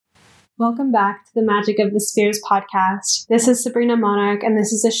Welcome back to the Magic of the Spheres podcast. This is Sabrina Monarch, and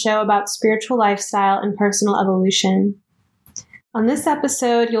this is a show about spiritual lifestyle and personal evolution. On this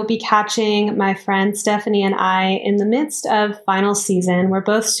episode, you'll be catching my friend Stephanie and I in the midst of final season. We're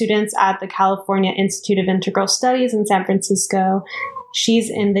both students at the California Institute of Integral Studies in San Francisco. She's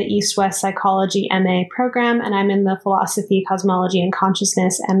in the East-West Psychology MA program, and I'm in the Philosophy, Cosmology, and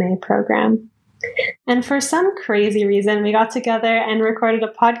Consciousness MA program. And for some crazy reason, we got together and recorded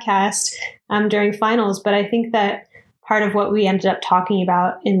a podcast during finals. But I think that part of what we ended up talking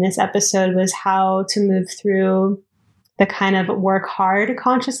about in this episode was how to move through the kind of work hard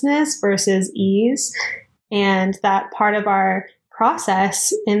consciousness versus ease. And that part of our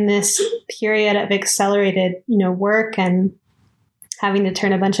process in this period of accelerated, work and having to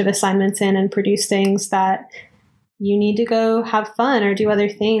turn a bunch of assignments in and produce things that you need to go have fun or do other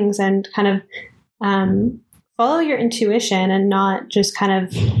things and kind of follow your intuition and not just kind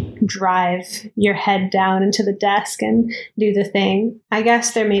of drive your head down into the desk and do the thing. I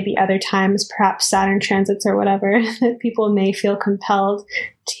guess there may be other times, perhaps Saturn transits or whatever, that people may feel compelled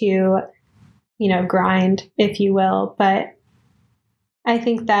to, grind, if you will. But I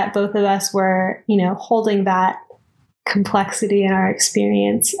think that both of us were, holding that complexity in our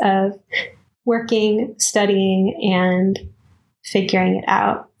experience of working, studying, and figuring it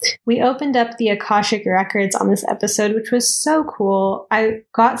out. We opened up the Akashic Records on this episode, which was so cool. I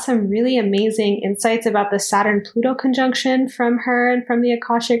got some really amazing insights about the Saturn-Pluto conjunction from her and from the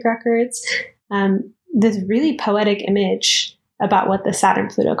Akashic Records. This really poetic image about what the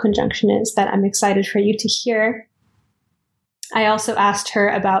Saturn-Pluto conjunction is that I'm excited for you to hear. I also asked her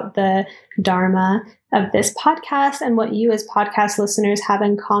about the Dharma of this podcast and what you as podcast listeners have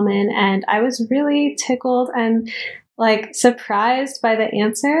in common. And I was really tickled and surprised by the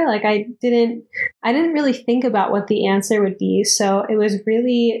answer. I didn't really think about what the answer would be. So it was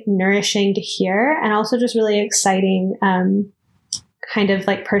really nourishing to hear and also just really exciting,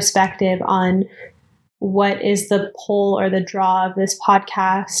 perspective on what is the pull or the draw of this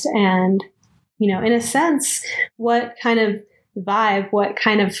podcast. And, in a sense, what kind of vibe, what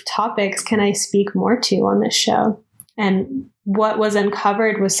kind of topics can I speak more to on this show? And what was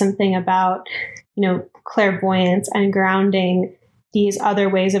uncovered was something about, clairvoyance and grounding these other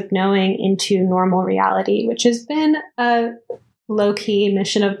ways of knowing into normal reality, which has been a low-key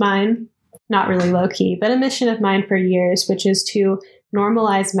mission of mine, not really low-key, but a mission of mine for years, which is to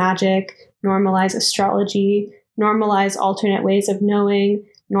normalize magic, normalize astrology, normalize alternate ways of knowing,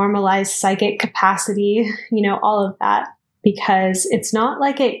 normalize psychic capacity, all of that. Because it's not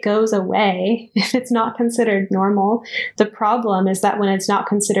like it goes away if it's not considered normal. The problem is that when it's not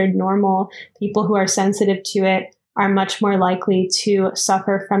considered normal, people who are sensitive to it are much more likely to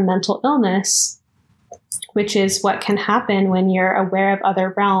suffer from mental illness, which is what can happen when you're aware of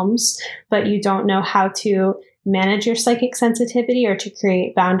other realms, but you don't know how to manage your psychic sensitivity or to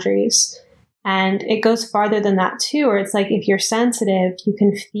create boundaries. And it goes farther than that too, where it's if you're sensitive, you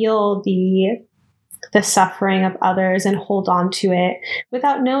can feel the suffering of others and hold on to it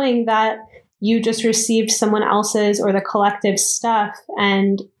without knowing that you just received someone else's or the collective stuff.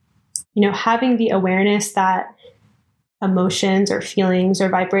 And, having the awareness that emotions or feelings or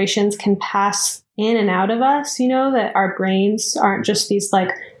vibrations can pass in and out of us, that our brains aren't just these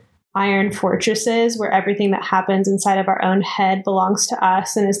iron fortresses where everything that happens inside of our own head belongs to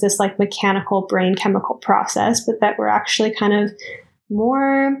us and is this mechanical brain chemical process, but that we're actually kind of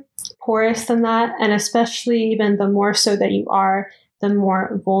more porous than that. And especially even the more so that you are, the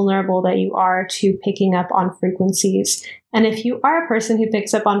more vulnerable that you are to picking up on frequencies. And if you are a person who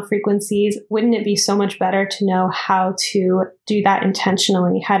picks up on frequencies, wouldn't it be so much better to know how to do that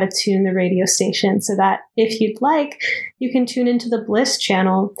intentionally, how to tune the radio station so that if you'd like, you can tune into the Bliss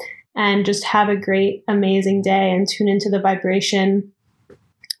channel and just have a great, amazing day and tune into the vibration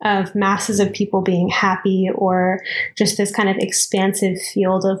of masses of people being happy or just this kind of expansive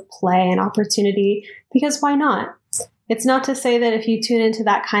field of play and opportunity, because why not? It's not to say that if you tune into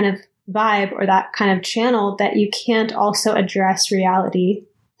that kind of vibe or that kind of channel that you can't also address reality,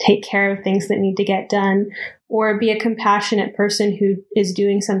 take care of things that need to get done, or be a compassionate person who is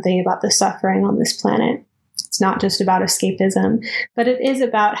doing something about the suffering on this planet. It's not just about escapism, but it is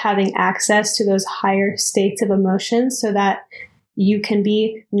about having access to those higher states of emotions so that you can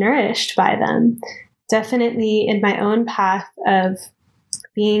be nourished by them. Definitely in my own path of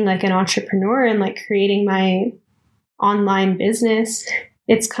being an entrepreneur and creating my online business,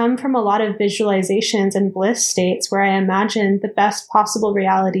 it's come from a lot of visualizations and bliss states where I imagine the best possible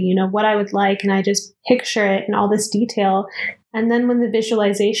reality, what I would like, and I just picture it in all this detail. And then when the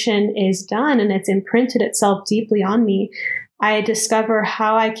visualization is done and it's imprinted itself deeply on me, I discover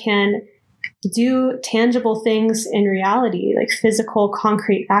how I can do tangible things in reality, like physical,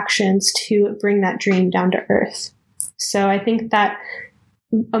 concrete actions to bring that dream down to earth. So I think that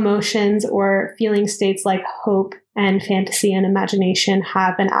emotions or feeling states like hope and fantasy and imagination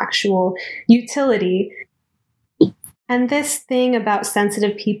have an actual utility. And this thing about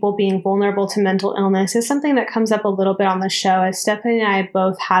sensitive people being vulnerable to mental illness is something that comes up a little bit on the show, as Stephanie and I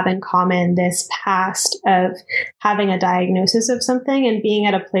both have in common this past of having a diagnosis of something and being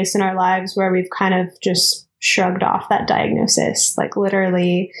at a place in our lives where we've kind of just shrugged off that diagnosis, like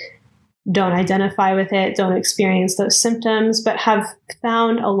literally don't identify with it, don't experience those symptoms, but have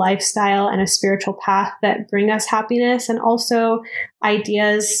found a lifestyle and a spiritual path that bring us happiness, and also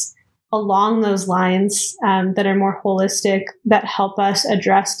ideas along those lines that are more holistic, that help us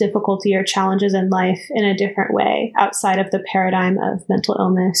address difficulty or challenges in life in a different way outside of the paradigm of mental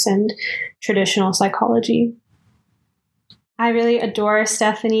illness and traditional psychology. I really adore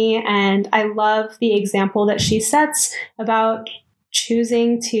Stephanie, and I love the example that she sets about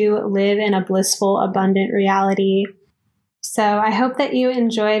choosing to live in a blissful, abundant reality. So I hope that you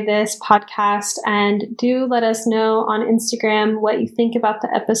enjoy this podcast, and do let us know on Instagram what you think about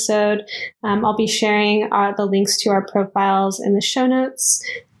the episode. I'll be sharing the links to our profiles in the show notes,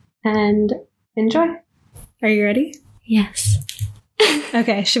 and enjoy. Are you ready? Yes.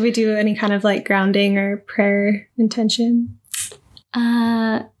 Okay. Should we do any kind of like grounding or prayer intention?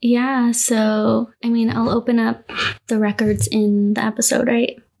 Yeah. So, I mean, I'll open up the records in the episode,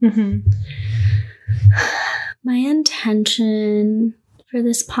 right? Mm-hmm. My intention for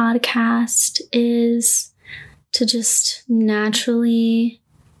this podcast is to just naturally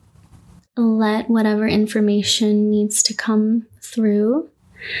let whatever information needs to come through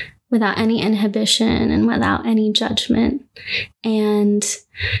without any inhibition and without any judgment, and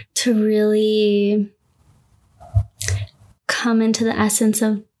to really come into the essence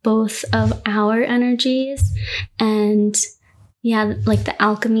of both of our energies and like the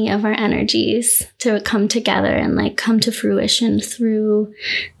alchemy of our energies to come together and like come to fruition through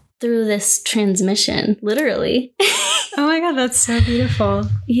this transmission, literally. Oh my God, that's so beautiful.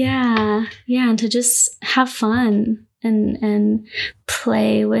 Yeah, and to just have fun and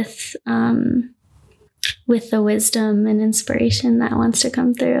play with the wisdom and inspiration that wants to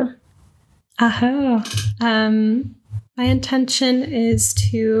come through. My intention is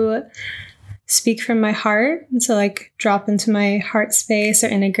to speak from my heart, and so like drop into my heart space or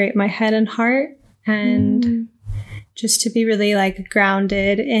integrate my head and heart, and just to be really like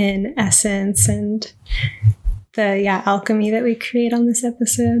grounded in essence and the alchemy that we create on this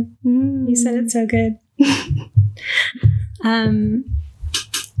episode. You said it so good.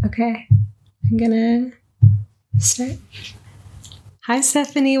 Okay, I'm gonna start. Hi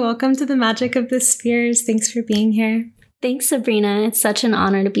Stephanie, welcome to the Magic of the Spheres. Thanks for being here. Thanks, Sabrina. It's such an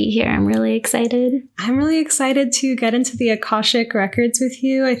honor to be here. I'm really excited. I'm really excited to get into the Akashic Records with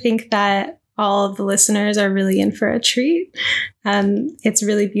you. I think that all of the listeners are really in for a treat. It's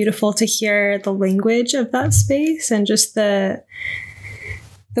really beautiful to hear the language of that space and just the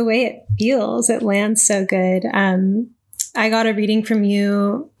way it feels. It lands so good. I got a reading from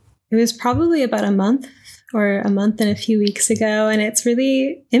you. It was probably about a month and a few weeks ago, and it's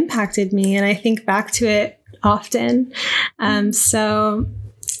really impacted me. And I think back to it often. So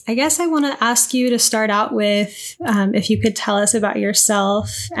I guess I want to ask you to start out with, if you could tell us about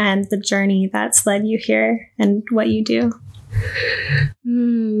yourself and the journey that's led you here and what you do.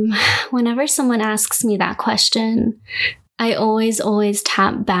 Whenever someone asks me that question, I always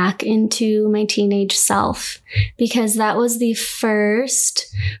tap back into my teenage self, because that was the first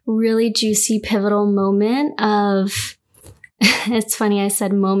really juicy, pivotal moment of it's funny I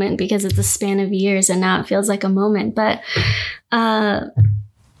said moment because it's a span of years and now it feels like a moment. But that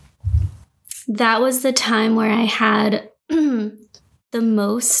was the time where I had the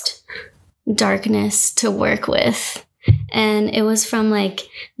most darkness to work with. And it was from like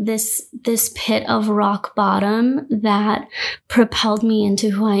this pit of rock bottom that propelled me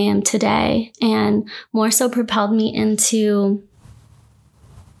into who I am today, and more so propelled me into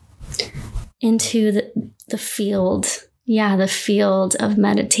the field. Yeah, the field of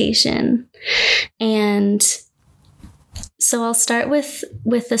meditation. And so I'll start with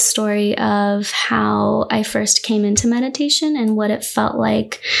the story of how I first came into meditation and what it felt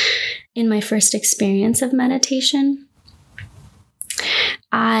like in my first experience of meditation.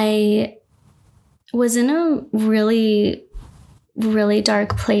 I was in a really, really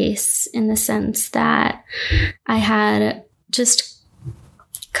dark place, in the sense that I had just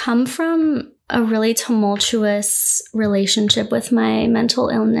come from a really tumultuous relationship with my mental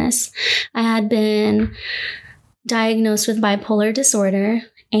illness. I had been diagnosed with bipolar disorder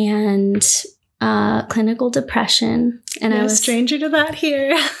and clinical depression. And I was a stranger to that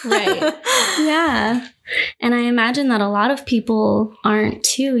here. Right. Yeah. And I imagine that a lot of people aren't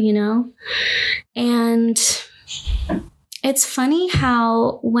too, you know? And it's funny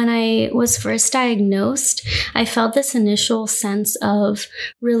how when I was first diagnosed, I felt this initial sense of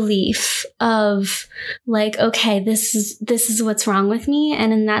relief of like, okay, this is what's wrong with me.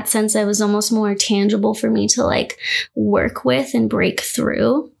 And in that sense, it was almost more tangible for me to like work with and break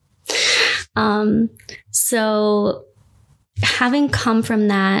through. So having come from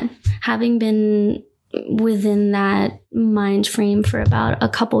that, having been within that mind frame for about a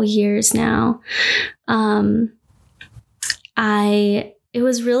couple years now, it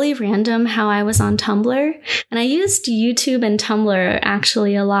was really random how I was on Tumblr, and I used YouTube and Tumblr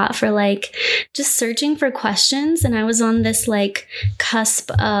actually a lot for like just searching for questions. And I was on this like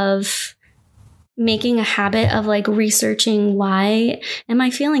cusp of making a habit of like researching, why am I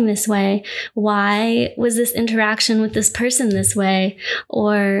feeling this way? Why was this interaction with this person this way?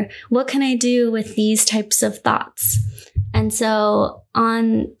 Or what can I do with these types of thoughts? And so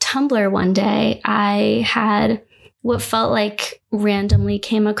on Tumblr one day, I had what felt like randomly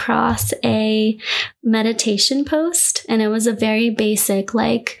came across a meditation post. And it was a very basic,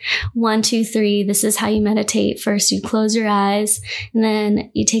 like 1, 2, 3, this is how you meditate. First, you close your eyes and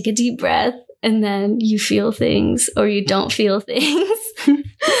then you take a deep breath and then you feel things or you don't feel things.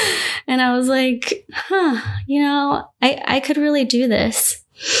 And I was like, you know, I could really do this.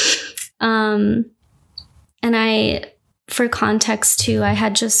 And for context too, I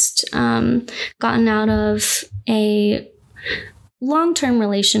had just gotten out of a long-term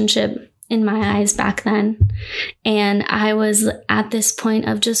relationship in my eyes back then. And I was at this point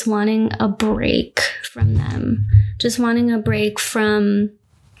of just wanting a break from them, just wanting a break from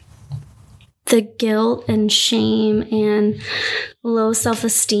the guilt and shame and low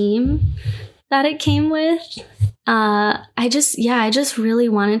self-esteem that it came with. I just really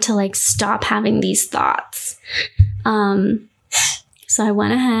wanted to like stop having these thoughts. So I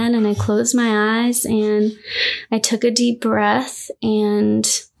went ahead and I closed my eyes and I took a deep breath, and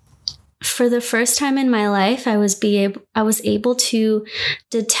for the first time in my life, I was able to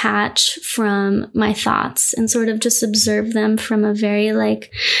detach from my thoughts and sort of just observe them from a very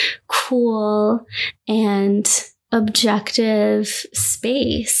like cool and objective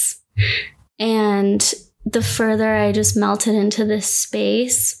space. And the further I just melted into this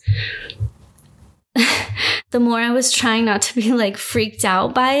space, the more I was trying not to be like freaked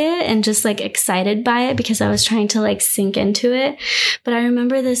out by it and just like excited by it, because I was trying to like sink into it. But I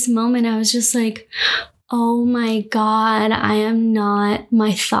remember this moment, I was just like, oh my God, I am not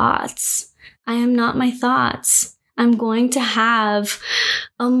my thoughts. I am not my thoughts. I'm going to have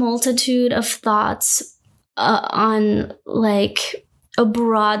a multitude of thoughts on like a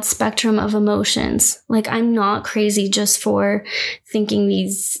broad spectrum of emotions. Like I'm not crazy just for thinking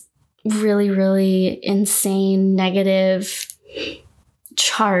these really, really insane, negative,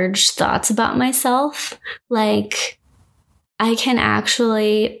 charged thoughts about myself. Like I can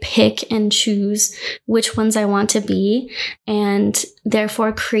actually pick and choose which ones I want to be, and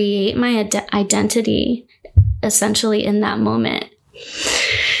therefore create my identity essentially in that moment.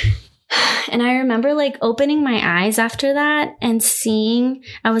 And I remember like opening my eyes after that and seeing,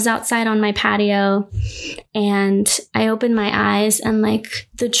 I was outside on my patio and I opened my eyes and like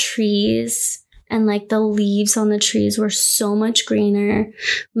the trees and like the leaves on the trees were so much greener.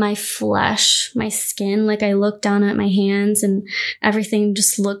 My flesh, my skin, like I looked down at my hands and everything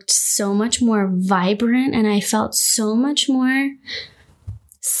just looked so much more vibrant, and I felt so much more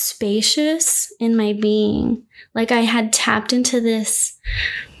spacious in my being. Like I had tapped into this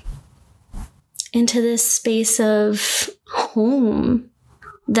space of home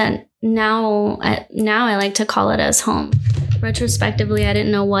that now I like to call it as home. Retrospectively, I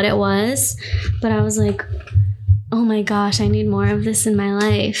didn't know what it was, but I was like, oh my gosh, I need more of this in my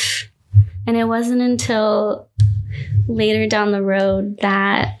life. And it wasn't until later down the road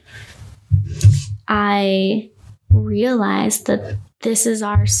that I realized that this is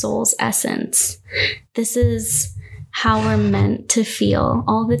our soul's essence. This is how we're meant to feel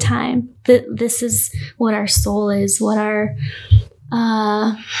all the time. This is what our soul is, what our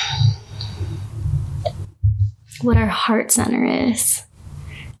heart center is.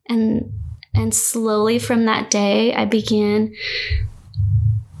 And slowly from that day, I began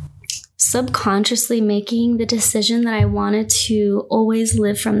subconsciously making the decision that I wanted to always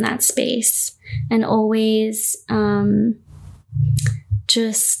live from that space and always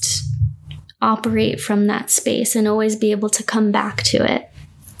just operate from that space and always be able to come back to it.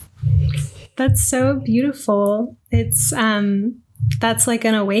 That's so beautiful. It's that's like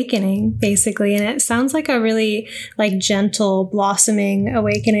an awakening, basically. And it sounds like a really like gentle blossoming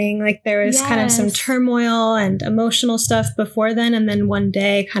awakening. Like there was kind of some turmoil and emotional stuff before then. And then one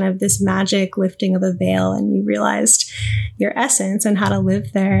day kind of this magic lifting of a veil, and you realized your essence and how to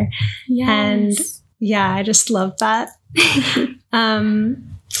live there. Yes. And yeah, I just love that.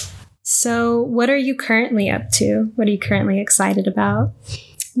 So what are you currently up to? What are you currently excited about?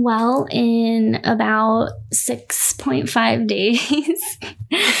 Well, in about 6.5 days,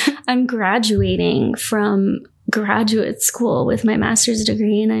 I'm graduating from graduate school with my master's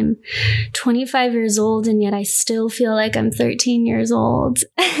degree, and I'm 25 years old, and yet I still feel like I'm 13 years old.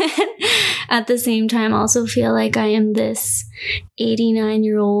 At the same time, I also feel like I am this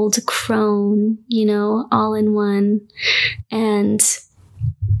 89-year-old crone, you know, all in one. And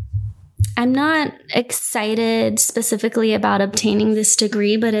I'm not excited specifically about obtaining this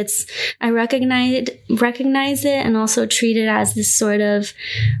degree, but I recognize it and also treat it as this sort of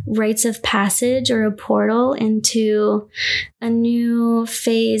rites of passage or a portal into a new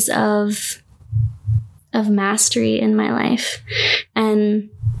phase of mastery in my life. And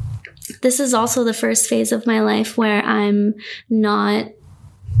this is also the first phase of my life where I'm not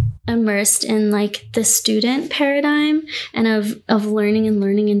immersed in like the student paradigm and of learning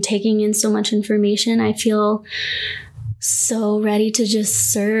and taking in so much information. I feel so ready to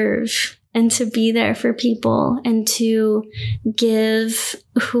just serve and to be there for people and to give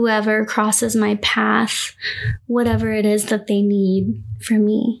whoever crosses my path whatever it is that they need from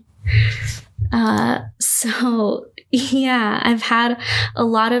me. So yeah, I've had a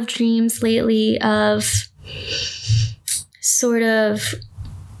lot of dreams lately of sort of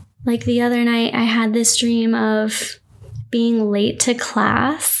like the other night, I had this dream of being late to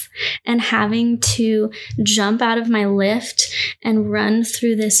class and having to jump out of my lift and run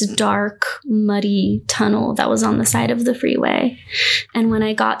through this dark, muddy tunnel that was on the side of the freeway. And when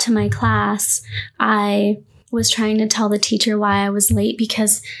I got to my class, I was trying to tell the teacher why I was late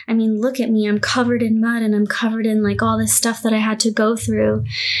because, I mean, look at me, I'm covered in mud and I'm covered in like all this stuff that I had to go through.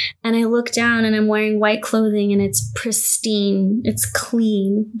 And I look down and I'm wearing white clothing and it's pristine, it's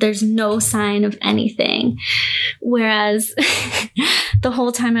clean, there's no sign of anything. Whereas the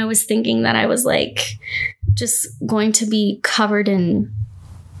whole time I was thinking that I was like just going to be covered in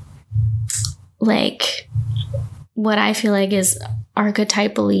like what I feel like is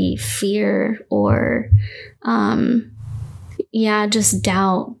archetypally fear or just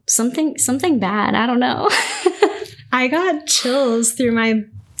doubt, something bad. I don't know. I got chills through my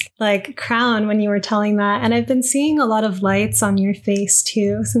like crown when you were telling that, and I've been seeing a lot of lights on your face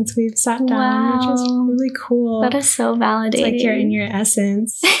too since we've sat down, which is really cool. That is so validating. It's like you're in your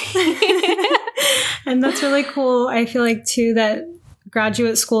essence. And that's really cool. I feel like too that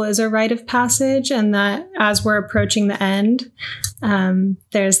graduate school is a rite of passage, and that as we're approaching the end,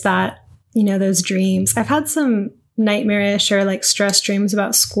 there's that, you know, those dreams. I've had some nightmarish or like stress dreams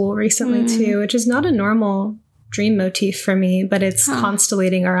about school recently too, which is not a normal dream motif for me, but it's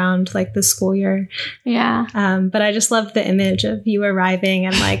constellating around like the school year. Yeah. But I just love the image of you arriving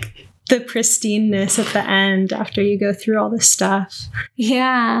and like the pristineness at the end after you go through all this stuff.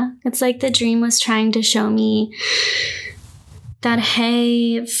 Yeah. It's like the dream was trying to show me that,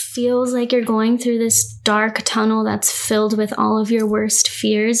 hey, it feels like you're going through this dark tunnel that's filled with all of your worst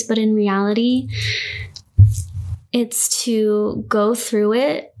fears, but in reality, it's to go through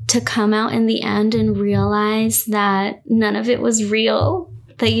it, to come out in the end and realize that none of it was real,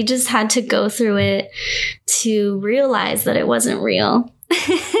 that you just had to go through it to realize that it wasn't real.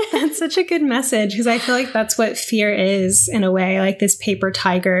 That's such a good message, because I feel like that's what fear is in a way, like this paper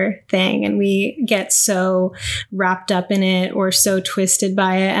tiger thing. And we get so wrapped up in it or so twisted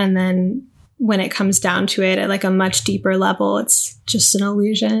by it. And then when it comes down to it at like a much deeper level, it's just an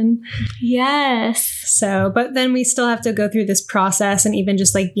illusion. Yes. So, but then we still have to go through this process and even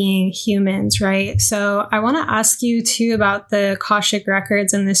just like being humans, right? So I want to ask you too about the Akashic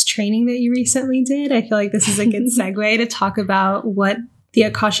Records and this training that you recently did. I feel like this is a good segue to talk about what the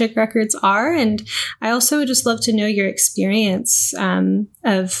Akashic Records are. And I also would just love to know your experience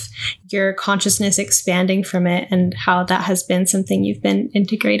of your consciousness expanding from it and how that has been something you've been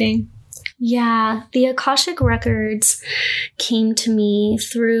integrating. Yeah, the Akashic Records came to me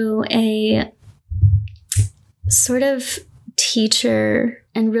through a sort of teacher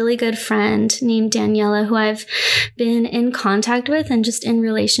and really good friend named Daniela, who I've been in contact with and just in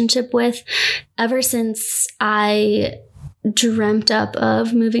relationship with ever since I dreamt up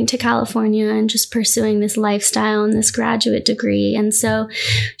of moving to California and just pursuing this lifestyle and this graduate degree. And so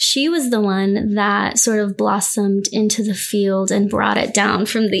she was the one that sort of blossomed into the field and brought it down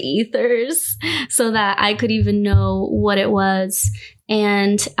from the ethers so that I could even know what it was.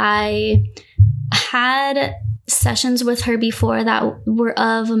 And I had sessions with her before that were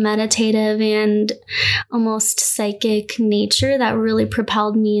of a meditative and almost psychic nature that really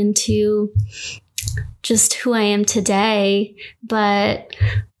propelled me into just who I am today. But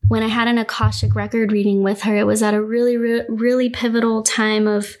when I had an Akashic record reading with her, it was at a really, really pivotal time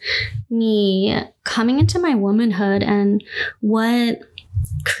of me coming into my womanhood and what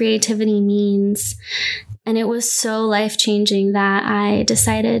creativity means. And it was so life-changing that I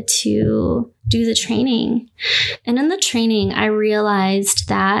decided to do the training. And in the training, I realized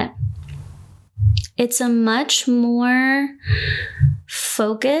that it's a much more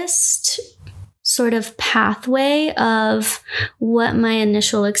focused sort of pathway of what my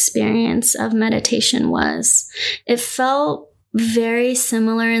initial experience of meditation was. It felt very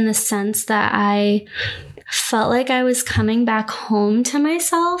similar in the sense that I felt like I was coming back home to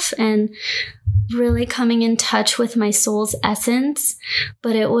myself and really coming in touch with my soul's essence,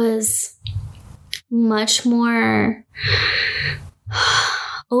 but it was much more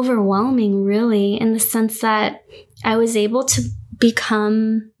overwhelming, really, in the sense that I was able to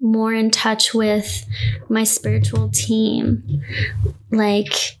become more in touch with my spiritual team.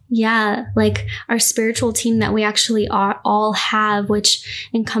 Like our spiritual team that we actually all have, which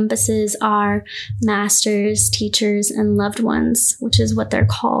encompasses our masters, teachers, and loved ones, which is what they're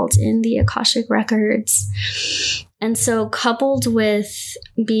called in the Akashic records. And so coupled with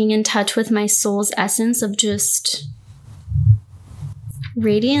being in touch with my soul's essence of just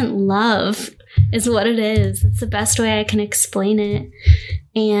radiant love is what it is. It's the best way I can explain it.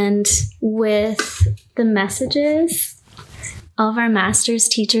 And with the messages of our masters,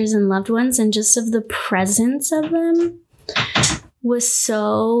 teachers, and loved ones, and just of the presence of them was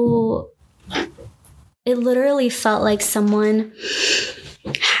so... It literally felt like someone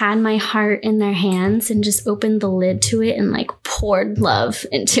had my heart in their hands and just opened the lid to it and like poured love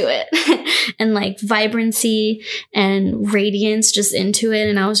into it and like vibrancy and radiance just into it.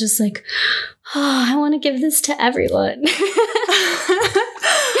 And I was just like, oh, I want to give this to everyone.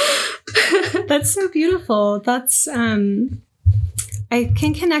 That's so beautiful. That's, I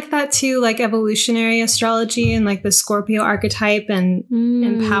can connect that to like evolutionary astrology and like the Scorpio archetype and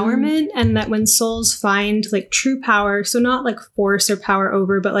empowerment. And that when souls find like true power, so not like force or power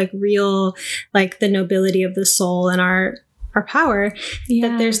over, but like real, like the nobility of the soul and our power,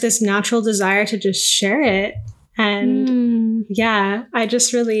 that there's this natural desire to just share it. And I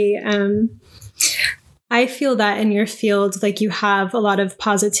just really, I feel that in your field, like you have a lot of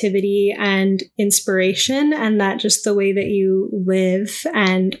positivity and inspiration, and that just the way that you live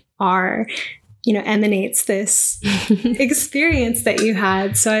and are, you know, emanates this experience that you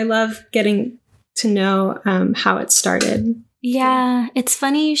had. So I love getting to know how it started. Yeah, it's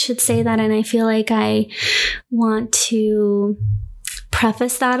funny you should say that. And I feel like I want to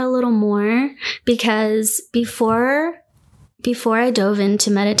preface that a little more because before I dove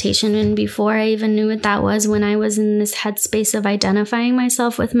into meditation and before I even knew what that was, when I was in this headspace of identifying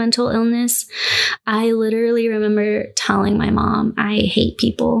myself with mental illness, I literally remember telling my mom, I hate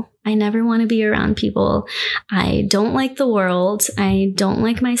people. I never want to be around people. I don't like the world. I don't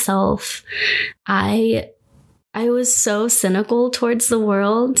like myself. I was so cynical towards the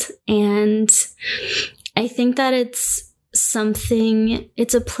world. And I think that it's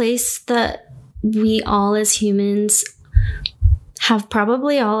a place that we all as humans have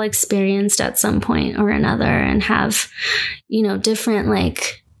probably all experienced at some point or another and have, you know, different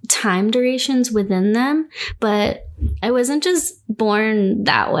like time durations within them. But I wasn't just born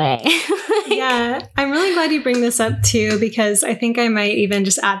that way. Yeah, I'm really glad you bring this up too, because I think I might even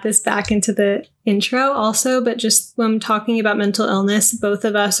just add this back into the intro also. But just when I'm talking about mental illness, both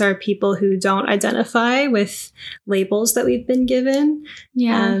of us are people who don't identify with labels that we've been given.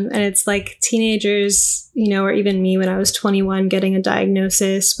 Yeah. And it's like teenagers, you know, or even me when I was 21 getting a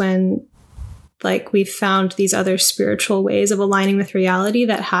diagnosis, when like we've found these other spiritual ways of aligning with reality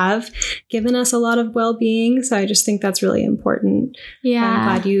that have given us a lot of well-being. So I just think that's really important. Yeah. I'm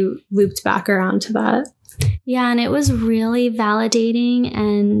glad you looped back around to that. Yeah. And it was really validating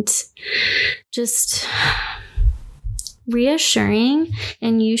and just reassuring,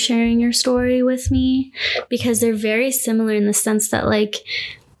 and you sharing your story with me, because they're very similar in the sense that like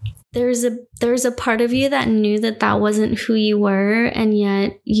there's a part of you that knew that wasn't who you were, and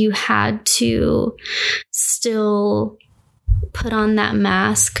yet you had to still put on that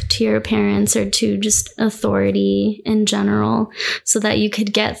mask to your parents or to just authority in general so that you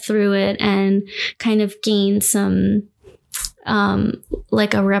could get through it and kind of gain some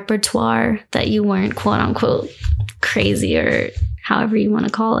like a repertoire that you weren't quote unquote crazy or however you want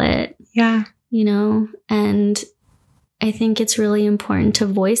to call it. Yeah. You know, and I think it's really important to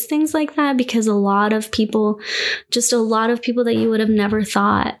voice things like that because a lot of people that you would have never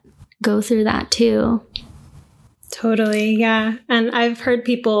thought go through that too. Totally. Yeah. And I've heard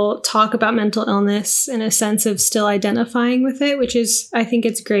people talk about mental illness in a sense of still identifying with it, which is, I think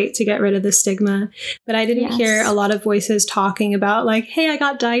it's great to get rid of the stigma. But I didn't hear a lot of voices talking about like, hey, I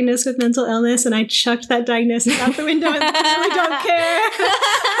got diagnosed with mental illness and I chucked that diagnosis out the window and really don't care.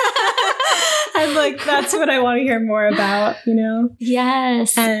 I'm like, that's what I want to hear more about, you know?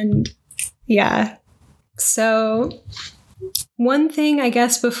 Yes. And yeah. So one thing, I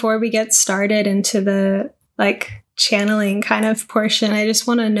guess, before we get started into the like channeling kind of portion, I just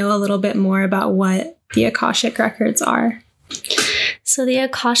want to know a little bit more about what the Akashic Records are. So the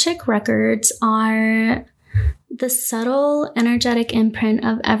Akashic Records are the subtle energetic imprint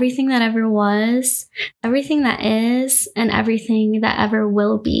of everything that ever was, everything that is, and everything that ever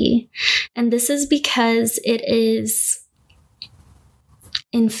will be. And this is because it is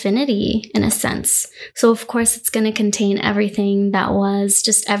infinity in a sense. So of course it's going to contain everything that was,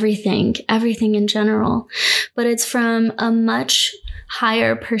 just everything in general. But it's from a much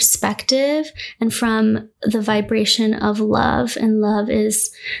higher perspective and from the vibration of love. And love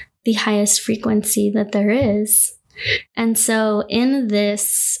is the highest frequency that there is. And so in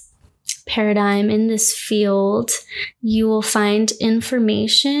this paradigm, in this field, you will find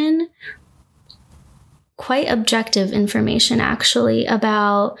information, quite objective information actually,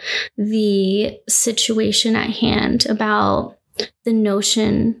 about the situation at hand, about the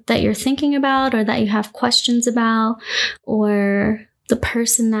notion that you're thinking about or that you have questions about, or the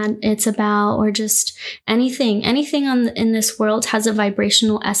person that it's about, or just anything in this world has a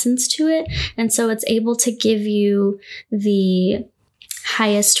vibrational essence to it. And so it's able to give you the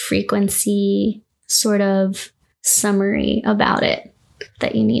highest frequency sort of summary about it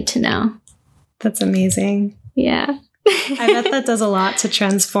that you need to know. That's amazing. Yeah. I bet that does a lot to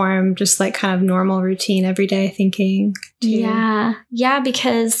transform just like kind of normal routine everyday thinking too. Yeah,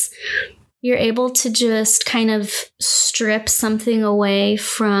 because you're able to just kind of strip something away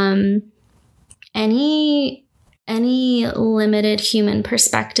from any limited human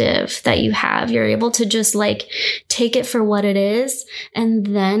perspective that you have. You're able to just like take it for what it is and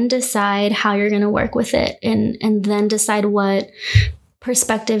then decide how you're going to work with it and then decide what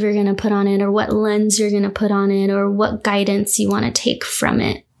perspective you're going to put on it, or what lens you're going to put on it, or what guidance you want to take from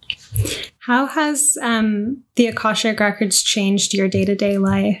it. How has the Akashic Records changed your day-to-day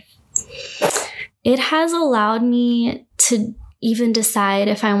life? It has allowed me to even decide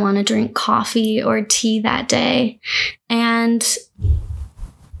if I want to drink coffee or tea that day. And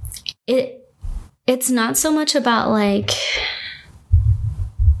it's not so much about like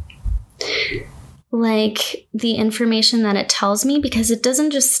the information that it tells me, because it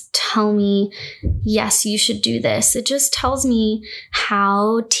doesn't just tell me, yes, you should do this. It just tells me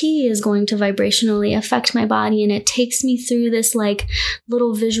how tea is going to vibrationally affect my body. And it takes me through this like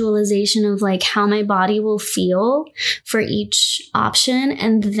little visualization of like how my body will feel for each option.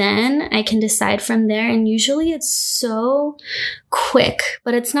 And then I can decide from there. And usually it's so quick,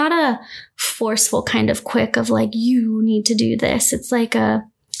 but it's not a forceful kind of quick of like, you need to do this. It's like a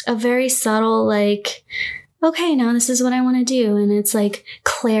very subtle, like, okay, now this is what I want to do. And it's like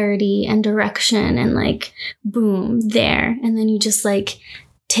clarity and direction and like, boom, there. And then you just like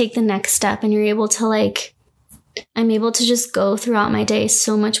take the next step and you're able to like, I'm able to just go throughout my day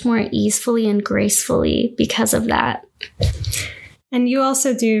so much more easily and gracefully because of that. And you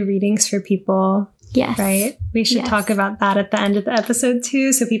also do readings for people. Yes. Right? We should talk about that at the end of the episode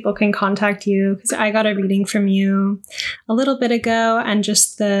too, so people can contact you, because I got a reading from you a little bit ago, and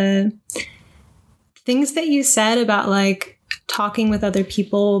just the things that you said about like talking with other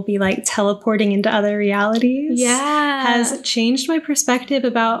people will be like teleporting into other realities has changed my perspective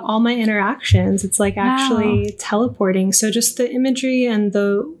about all my interactions. It's like actually teleporting. So just the imagery and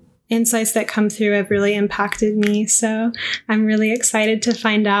the insights that come through have really impacted me. So I'm really excited to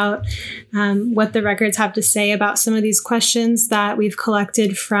find out what the records have to say about some of these questions that we've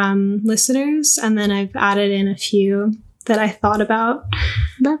collected from listeners. And then I've added in a few that I thought about.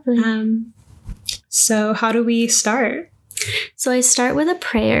 Lovely. So how do we start? So I start with a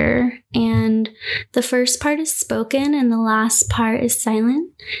prayer, and the first part is spoken and the last part is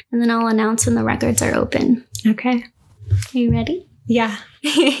silent. And then I'll announce when the records are open. Okay. Are you ready? Yeah.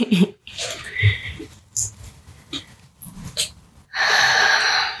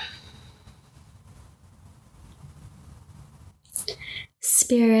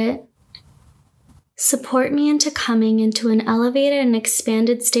 Spirit, support me into coming into an elevated and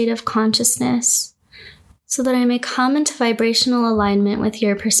expanded state of consciousness so that I may come into vibrational alignment with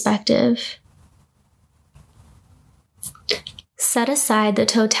your perspective. Set aside the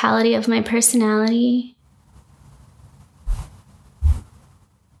totality of my personality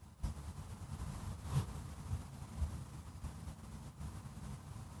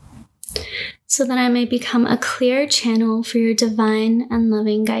so that I may become a clear channel for your divine and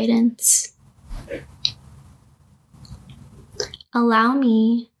loving guidance. Allow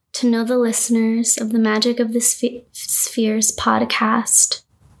me to know the listeners of the Magic of the Spheres podcast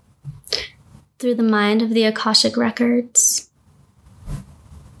through the mind of the Akashic Records.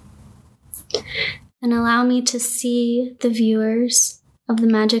 And allow me to see the viewers of the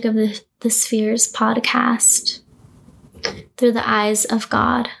Magic of the Spheres podcast through the eyes of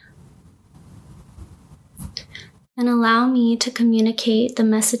God. And allow me to communicate the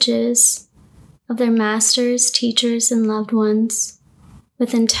messages of their masters, teachers, and loved ones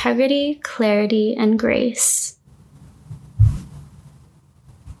with integrity, clarity, and grace.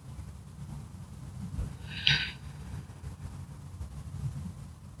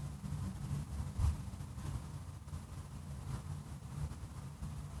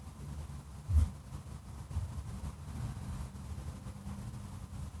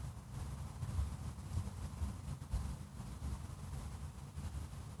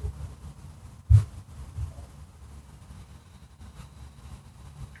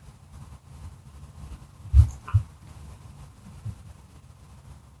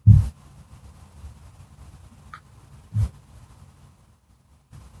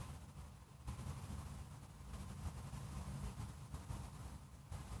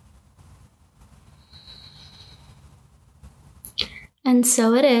 And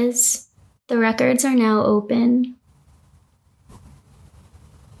so it is. The records are now open.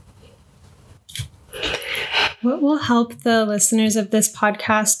 What will help the listeners of this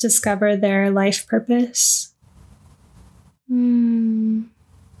podcast discover their life purpose? To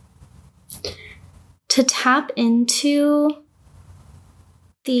tap into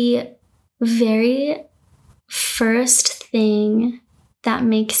the very first thing that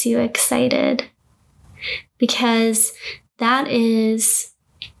makes you excited, because that is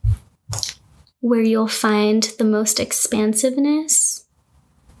where you'll find the most expansiveness,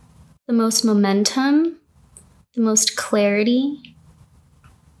 the most momentum, the most clarity,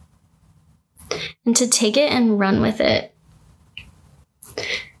 and to take it and run with it.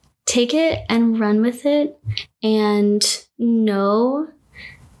 Take it and run with it and know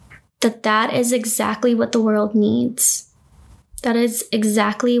that that is exactly what the world needs. That is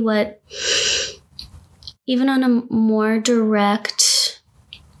exactly what, even on a more direct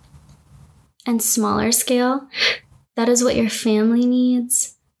and smaller scale, that is what your family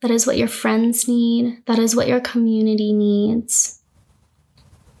needs. That is what your friends need. That is what your community needs.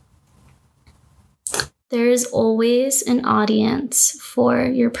 There is always an audience for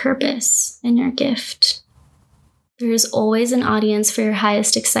your purpose and your gift. There is always an audience for your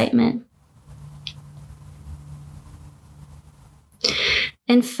highest excitement.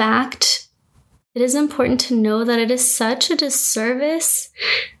 In fact, it is important to know that it is such a disservice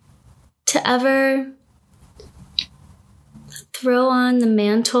to ever throw on the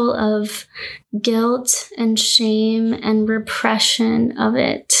mantle of guilt and shame and repression of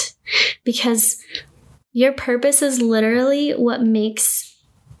it, because your purpose is literally what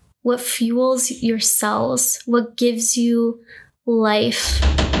fuels your cells, what gives you life,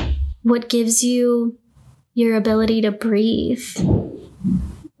 what gives you your ability to breathe,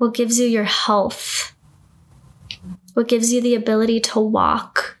 what gives you your health, what gives you the ability to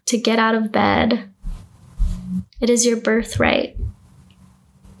walk, to get out of bed. It is your birthright.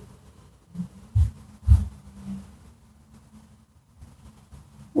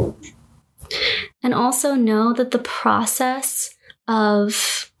 And also know that the process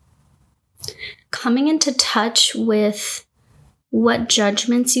of coming into touch with what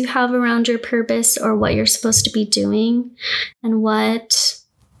judgments you have around your purpose or what you're supposed to be doing, and what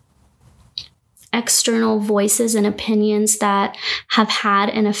external voices and opinions that have had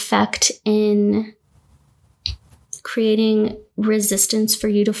an effect in creating resistance for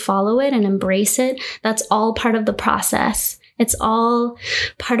you to follow it and embrace it, that's all part of the process. It's all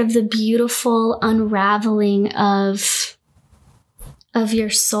part of the beautiful unraveling of your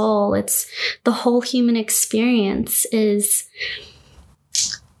soul. It's the whole human experience is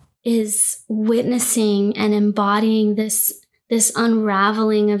witnessing and embodying this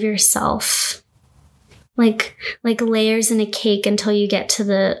unraveling of yourself, like layers in a cake until you get to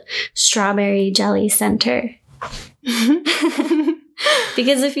the strawberry jelly center.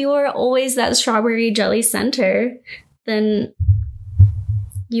 Because if you were always that strawberry jelly center, then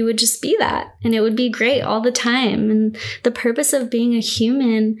you would just be that, and it would be great all the time. And the purpose of being a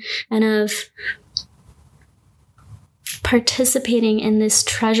human and of participating in this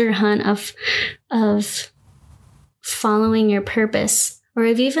treasure hunt of following your purpose, or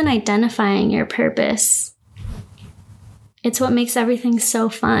of even identifying your purpose, it's what makes everything so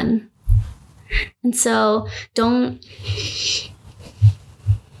fun. And so don't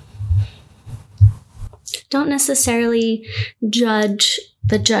necessarily judge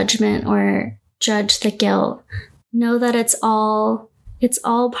the judgment or judge the guilt. Know that it's all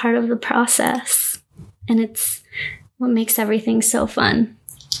part of the process, and it's what makes everything so fun.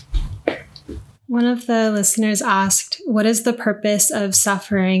 One of the listeners asked, what is the purpose of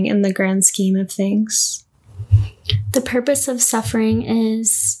suffering in the grand scheme of things? The purpose of suffering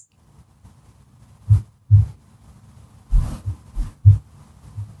is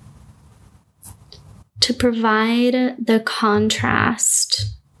to provide the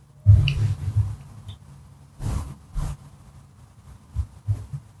contrast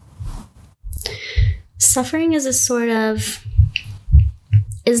suffering is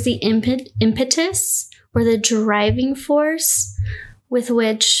the impetus or the driving force with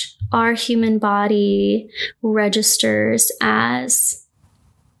which our human body registers as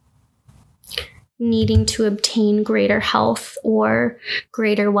needing to obtain greater health or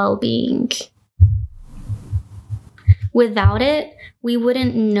greater well-being. Without it, we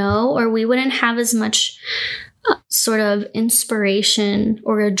wouldn't know, or we wouldn't have as much sort of inspiration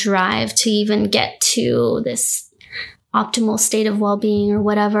or a drive to even get to this optimal state of well-being, or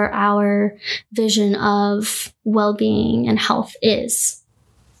whatever our vision of well-being and health is.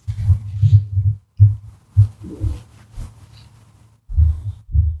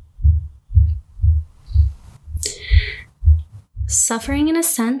 Suffering, in a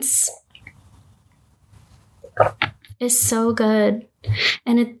sense, is so good.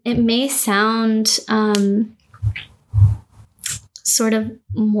 And it may sound sort of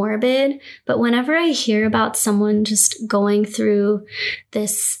morbid, but whenever I hear about someone just going through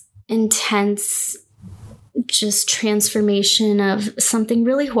this intense just transformation of something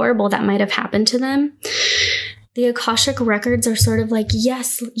really horrible that might have happened to them, the Akashic records are sort of like,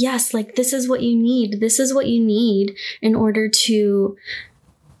 yes, like this is what you need. This is what you need in order to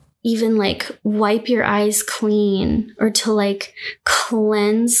even like wipe your eyes clean, or to like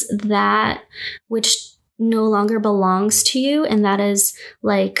cleanse that which no longer belongs to you, and that is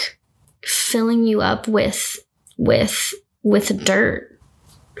like filling you up with dirt.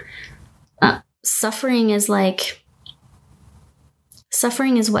 Suffering is what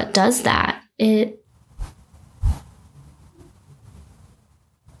does that. It's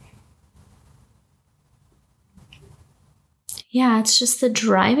just the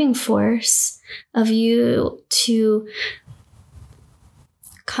driving force of you to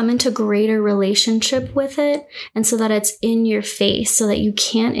come into greater relationship with it, and so that it's in your face, so that you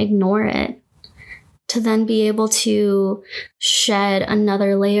can't ignore it, to then be able to shed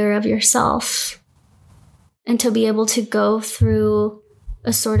another layer of yourself, and to be able to go through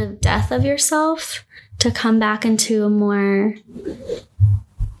a sort of death of yourself, to come back into a more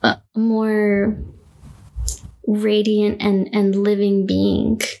radiant and living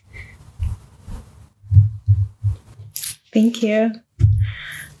being. Thank you.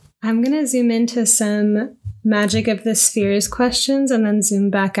 I'm going to zoom into some magic of the spheres questions, and then zoom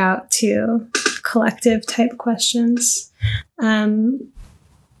back out to collective type questions. One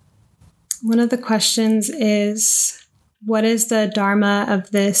of the questions is, what is the dharma of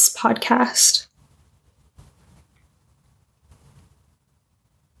this podcast?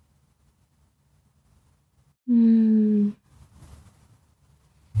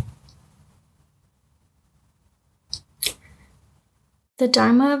 The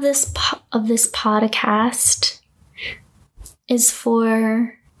dharma of this podcast is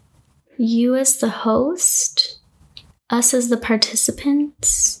for you as the host, us as the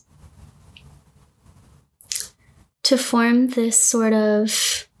participants, to form this sort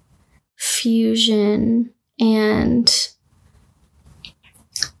of fusion and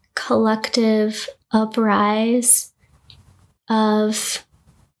collective uprise of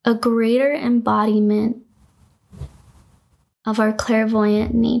a greater embodiment of our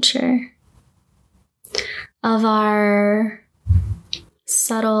clairvoyant nature, of our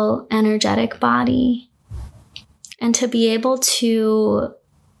subtle energetic body, and to be able to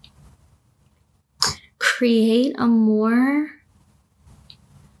create a more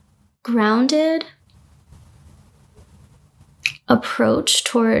grounded approach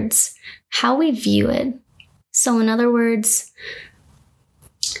towards how we view it. So in other words,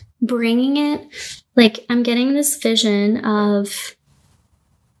 bringing it, like, I'm getting this vision of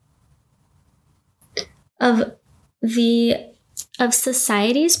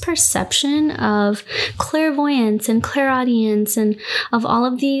society's perception of clairvoyance and clairaudience and of all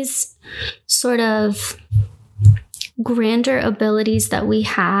of these sort of grander abilities that we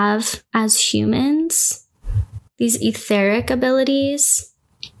have as humans, these etheric abilities.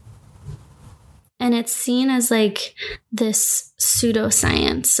 And it's seen as like this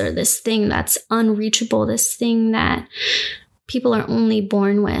pseudoscience or this thing that's unreachable, this thing that people are only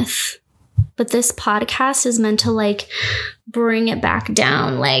born with. But this podcast is meant to like bring it back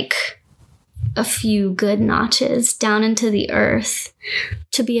down like a few good notches down into the earth,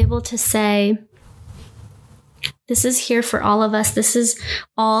 to be able to say, this is here for all of us. This is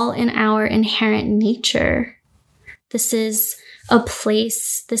all in our inherent nature. This is a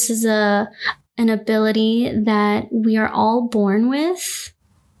place, this is an ability that we are all born with,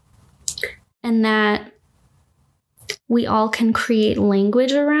 and that we all can create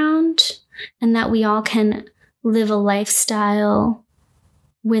language around, and that we all can live a lifestyle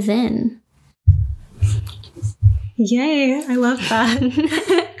within. Yay, I love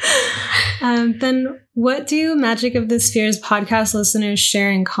that. Then what do Magic of the Spheres podcast listeners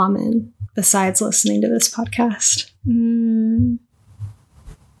share in common besides listening to this podcast?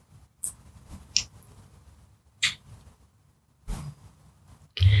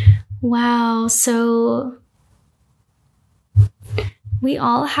 Wow, so we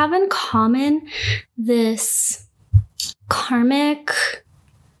all have in common this karmic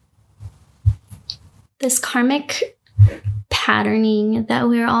patterning that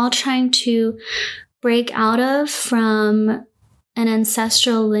we're all trying to break out of from an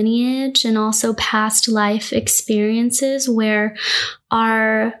ancestral lineage and also past life experiences, where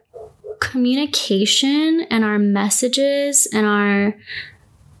our communication and our messages and our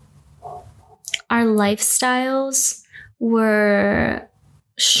lifestyles were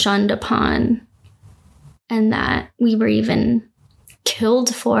shunned upon, and that we were even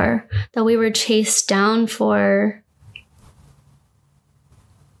killed for, that we were chased down for.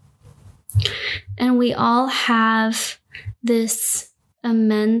 And we all have this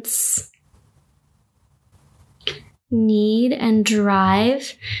immense need and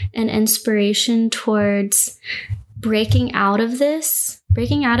drive and inspiration towards breaking out of this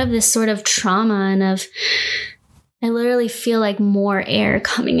sort of trauma, and I literally feel like more air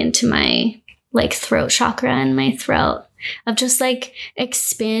coming into my like throat chakra and my throat, of just like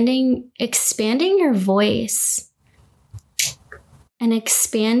expanding your voice and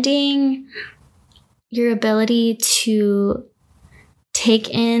expanding your ability to take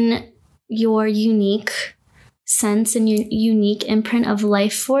in your unique sense and your unique imprint of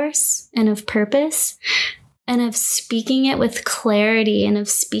life force and of purpose, and of speaking it with clarity, and of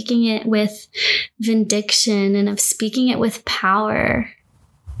speaking it with vindication, and of speaking it with power,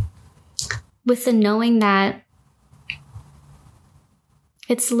 with the knowing that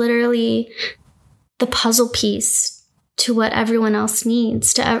it's literally the puzzle piece to what everyone else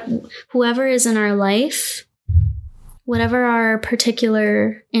needs, to whoever is in our life, whatever our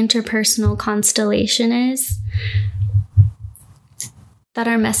particular interpersonal constellation is, that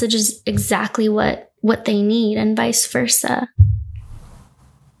our message is exactly what they need, and vice versa.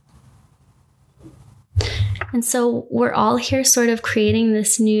 And so we're all here sort of creating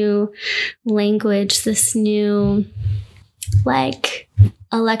this new language, this new like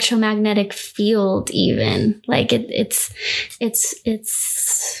electromagnetic field, even like it's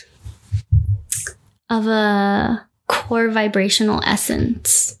of a core vibrational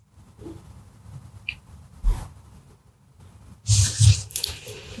essence.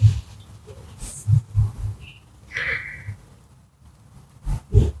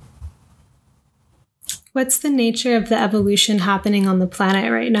 What's the nature of the evolution happening on the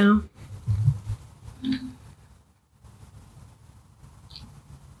planet right now?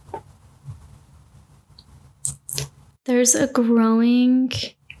 There's a growing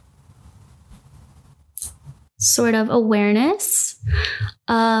sort of awareness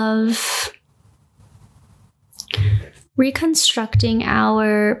of reconstructing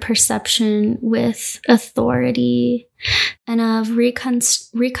our perception with authority, and of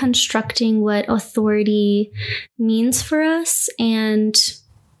reconstructing what authority means for us and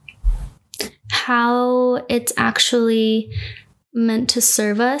how it's actually meant to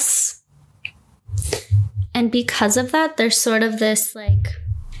serve us. And because of that, there's sort of this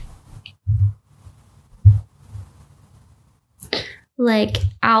like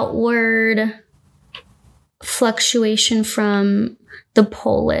outward fluctuation from the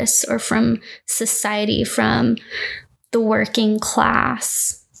polis or from society, from the working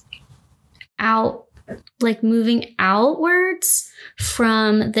class, out, like moving outwards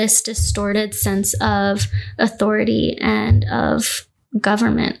from this distorted sense of authority and of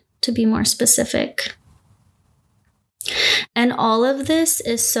government, to be more specific. And all of this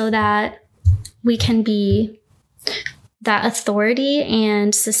is so that we can be, that authority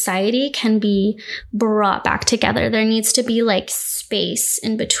and society can be brought back together. There needs to be like space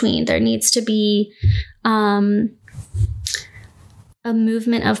in between. There needs to be a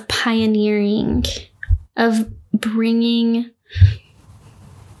movement of pioneering, of bringing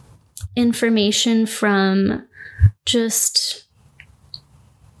information from just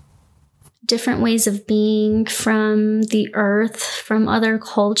different ways of being, from the earth, from other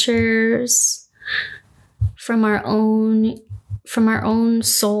cultures, from our own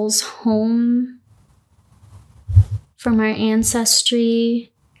soul's home, from our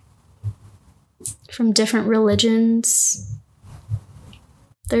ancestry, from different religions.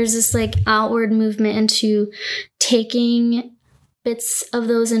 There's this like outward movement into taking bits of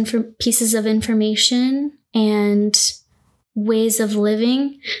those pieces of information and ways of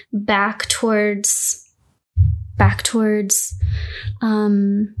living back towards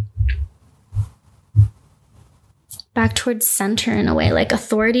center in a way. Like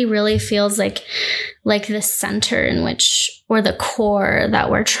authority really feels like the center in which, or the core that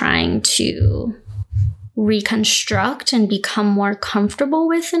we're trying to reconstruct and become more comfortable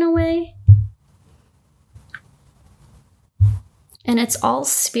with in a way. And it's all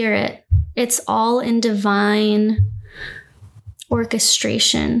spirit. It's all in divine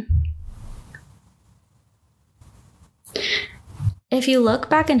orchestration. If you look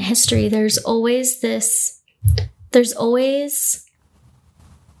back in history, there's always this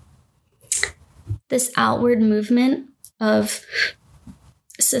outward movement of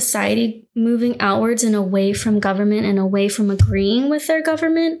society moving outwards and away from government and away from agreeing with their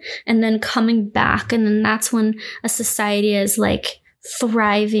government, and then coming back. And then that's when a society is like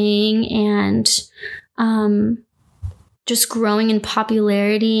thriving and just growing in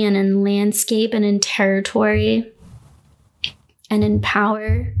popularity and in landscape and in territory and in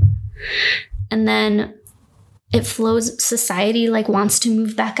power. And then it flows, society like wants to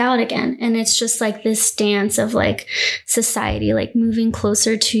move back out again. And it's just like this dance of like society, like moving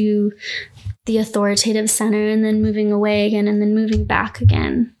closer to the authoritative center and then moving away again and then moving back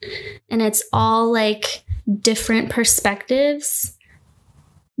again. And it's all like different perspectives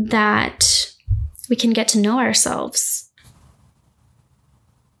that we can get to know ourselves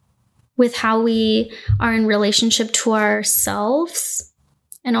with how we are in relationship to ourselves,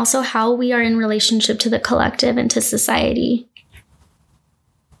 and also how we are in relationship to the collective and to society.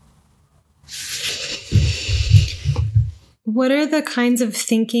 What are the kinds of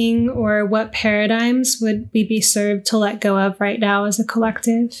thinking or what paradigms would we be served to let go of right now as a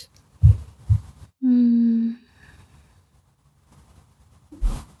collective?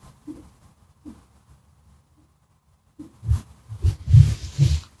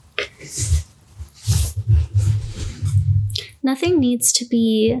 Nothing needs to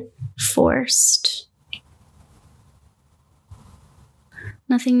be forced.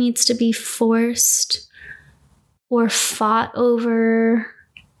 Nothing needs to be forced or fought over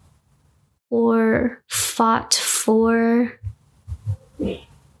or fought for.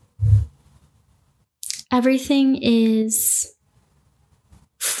 Everything is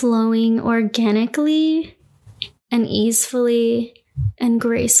flowing organically and easily and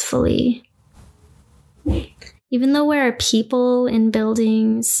gracefully. Even though we are people in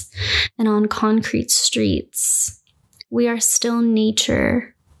buildings and on concrete streets, we are still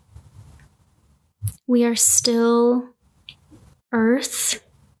nature. We are still earth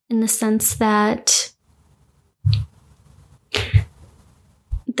in the sense that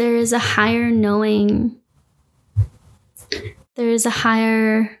there is a higher knowing. There is a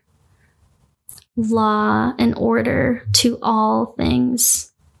higher law and order to all things.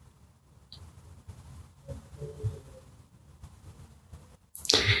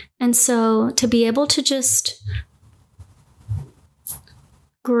 And so to be able to just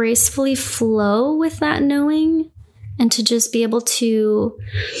gracefully flow with that knowing, and to just be able to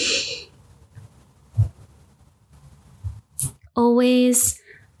always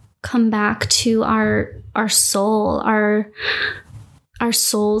come back to our soul, our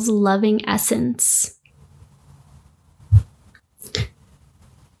soul's loving essence,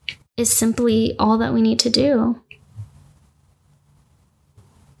 is simply all that we need to do.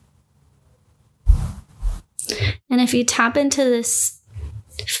 And if you tap into this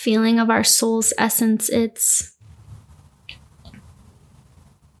feeling of our soul's essence, it's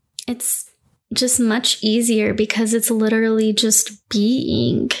just much easier, because it's literally just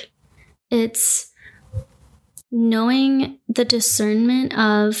being. It's knowing the discernment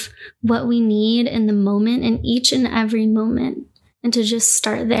of what we need in the moment, in each and every moment, and to just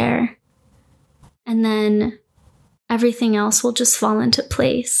start there. And then everything else will just fall into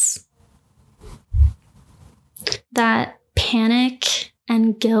place. That panic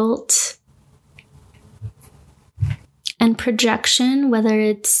and guilt and projection, whether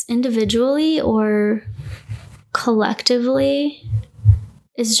it's individually or collectively,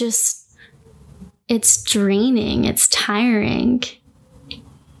 is just, it's draining, it's tiring.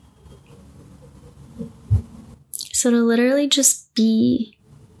 So to literally just be.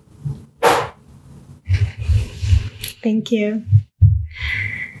 Thank you.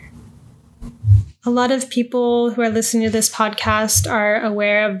 A lot of people who are listening to this podcast are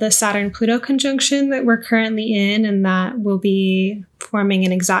aware of the Saturn-Pluto conjunction that we're currently in, and that will be forming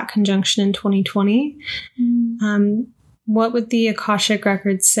an exact conjunction in 2020. What would the Akashic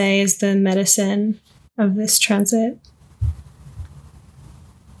Records say is the medicine of this transit?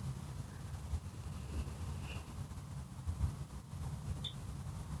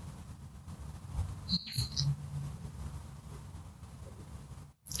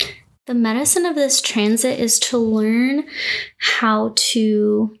 The medicine of this transit is to learn how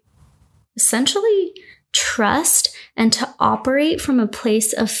to essentially trust and to operate from a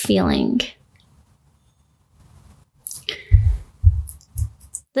place of feeling.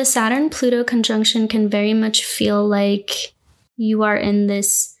 The Saturn-Pluto conjunction can very much feel like you are in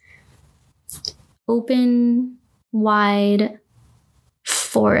this open, wide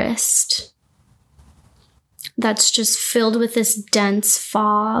forest that's just filled with this dense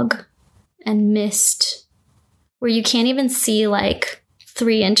fog and mist where you can't even see like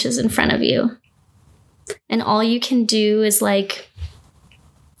 3 inches in front of you. And all you can do is like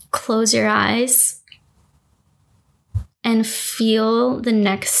close your eyes and feel the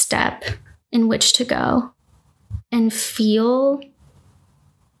next step in which to go, and feel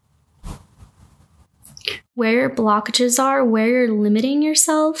where your blockages are, where you're limiting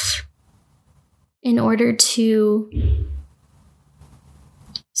yourself in order to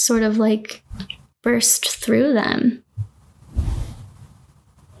sort of like burst through them.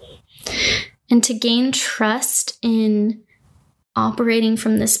 And to gain trust in operating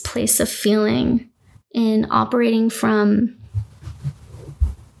from this place of feeling, in operating from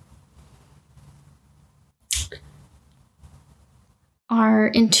our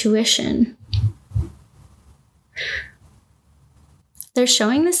intuition. They're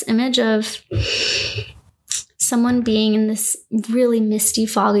showing this image of someone being in this really misty,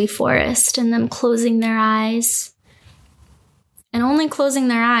 foggy forest and them closing their eyes. And only closing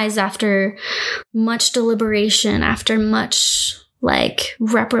their eyes after much deliberation, after much like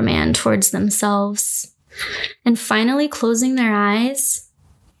reprimand towards themselves. And finally closing their eyes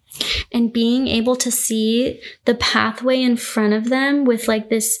and being able to see the pathway in front of them with like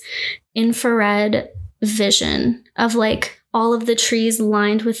this infrared vision of like all of the trees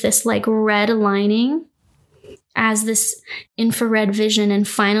lined with this like red lining as this infrared vision, and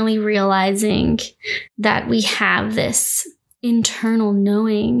finally realizing that we have this internal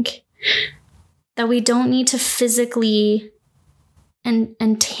knowing that we don't need to physically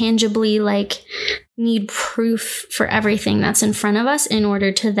and tangibly like need proof for everything that's in front of us in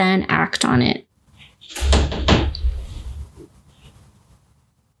order to then act on it.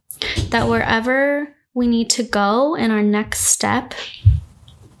 That wherever we need to go in our next step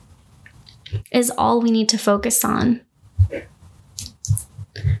is all we need to focus on.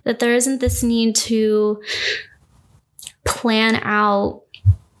 That there isn't this need to plan out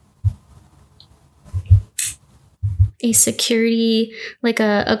a security, like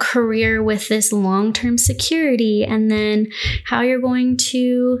a career with this long-term security, and then how you're going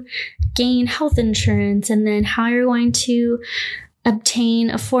to gain health insurance, and then how you're going to obtain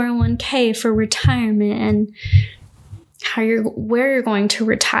a 401k for retirement, and where you're going to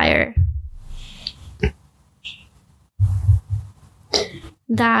retire.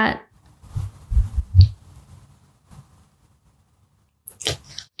 That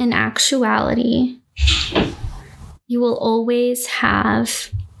in actuality, you will always have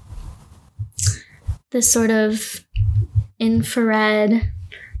this sort of infrared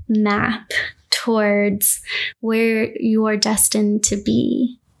map towards where you are destined to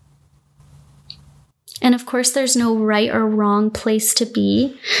be. And of course, there's no right or wrong place to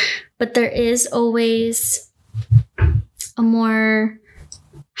be, but there is always a more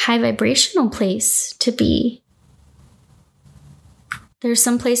high vibrational place to be. There's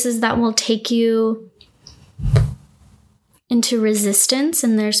some places that will take you into resistance,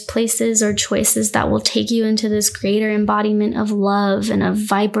 and there's places or choices that will take you into this greater embodiment of love and of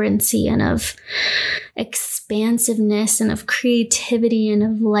vibrancy and of expansiveness and of creativity and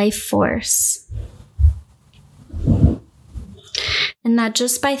of life force. And that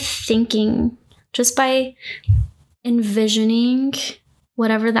just by thinking, just by envisioning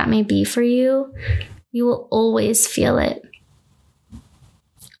whatever that may be for you, you will always feel it.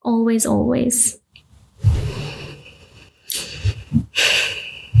 Always, always.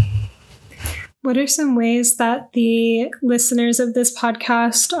 What are some ways that the listeners of this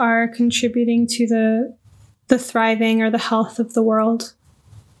podcast are contributing to the thriving or the health of the world?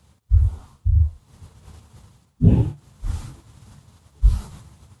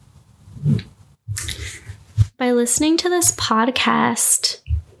 By listening to this podcast,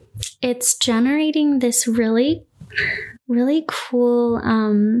 it's generating this really, really cool,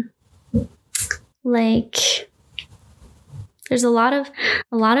 there's a lot of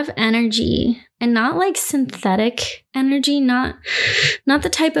energy, and not like synthetic energy, not the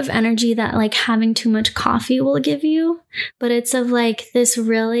type of energy that like having too much coffee will give you, but it's of like this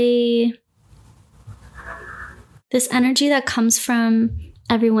energy that comes from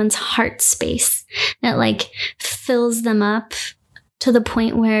everyone's heart space that like fills them up to the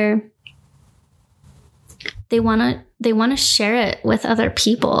point where they want to share it with other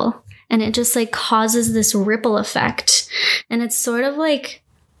people, and it just like causes this ripple effect. And it's sort of like,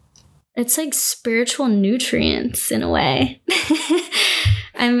 it's like spiritual nutrients in a way.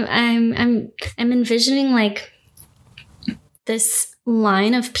 I'm envisioning like this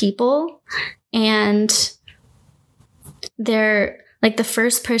line of people, and they're like, the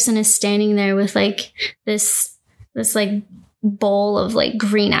first person is standing there with like this like bowl of like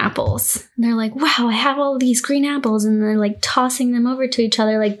green apples. And they're like, wow, I have all these green apples. And they're like tossing them over to each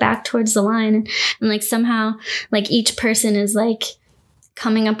other, like back towards the line. And like somehow like each person is like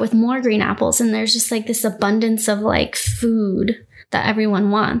coming up with more green apples. And there's just like this abundance of like food that everyone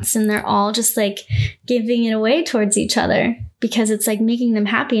wants. And they're all just like giving it away towards each other because it's like making them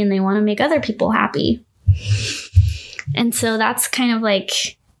happy, and they want to make other people happy. And so that's kind of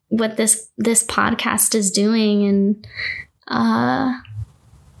like what this podcast is doing. And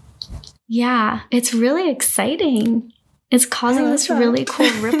yeah, it's really exciting. It's causing this really cool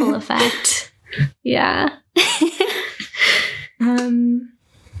ripple effect. Yeah.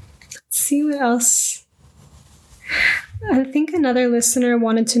 Let's see what else. I think another listener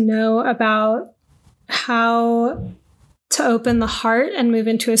wanted to know about how to open the heart and move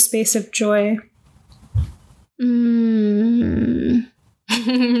into a space of joy. I'm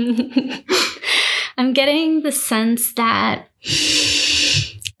getting the sense that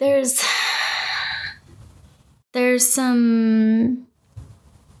there's some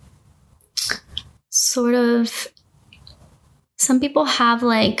sort of, some people have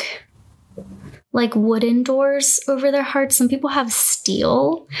like wooden doors over their hearts. Some people have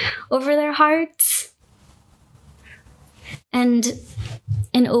steel over their hearts. And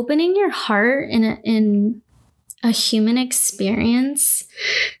in opening your heart in a human experience,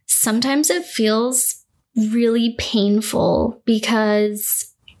 sometimes it feels really painful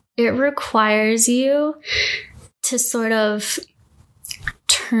because it requires you to sort of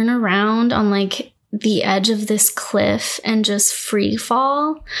turn around on like the edge of this cliff and just free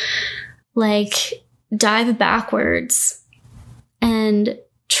fall, like dive backwards and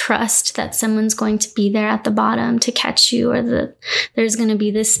trust that someone's going to be there at the bottom to catch you, or there's going to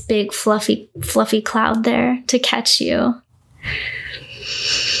be this big fluffy cloud there to catch you.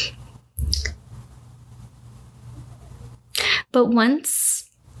 But once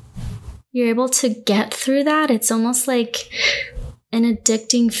you're able to get through that, it's almost like an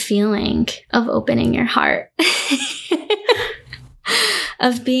addicting feeling of opening your heart.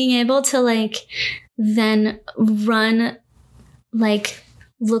 Of being able to like then run like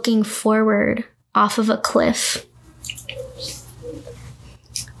looking forward off of a cliff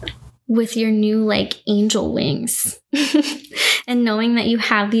with your new like angel wings and knowing that you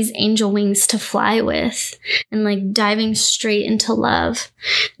have these angel wings to fly with and like diving straight into love.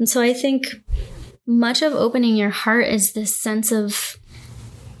 And so I think much of opening your heart is this sense of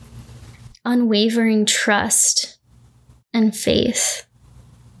unwavering trust and faith.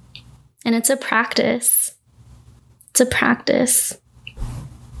 And it's a practice. It's a practice.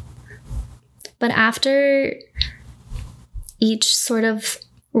 But after each sort of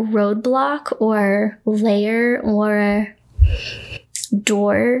roadblock or layer or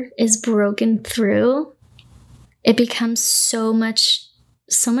door is broken through, it becomes so much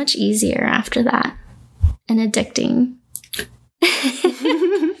easier after that and addicting.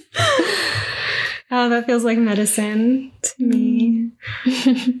 Oh, that feels like medicine to me.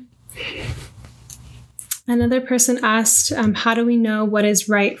 Another person asked, how do we know what is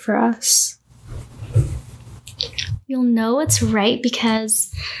right for us? You'll know it's right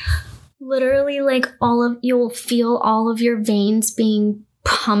because literally like you'll feel all of your veins being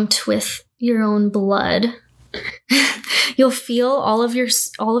pumped with your own blood. You'll feel all of your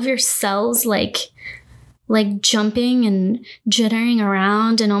cells like jumping and jittering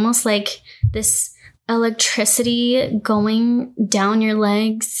around, and almost like this electricity going down your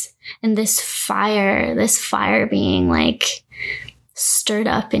legs, and this fire being like stirred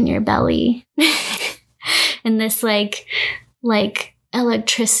up in your belly. And this like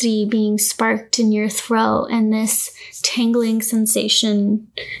electricity being sparked in your throat, and this tingling sensation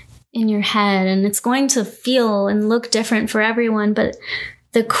in your head. And it's going to feel and look different for everyone, but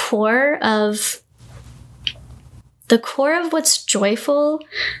the core of what's joyful,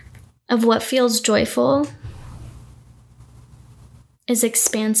 of what feels joyful, is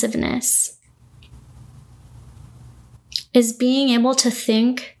expansiveness. Is being able to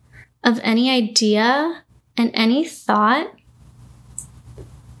think of any idea and any thought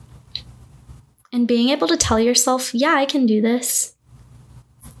and being able to tell yourself, yeah, I can do this.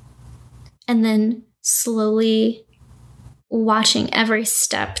 And then slowly watching every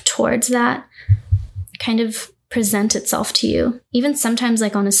step towards that kind of present itself to you. Even sometimes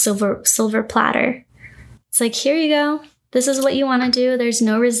like on a silver platter. It's like, here you go. This is what you want to do. There's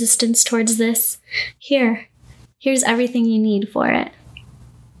no resistance towards this. Here's everything you need for it.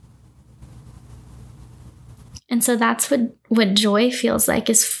 And so that's what joy feels like,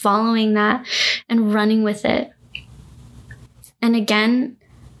 is following that and running with it. And again,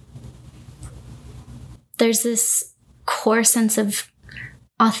 there's this core sense of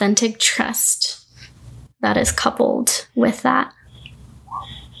authentic trust that is coupled with that.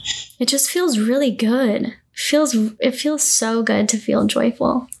 It just feels really good. It feels so good to feel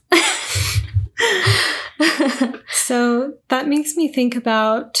joyful. So that makes me think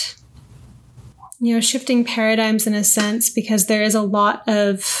about, shifting paradigms in a sense, because there is a lot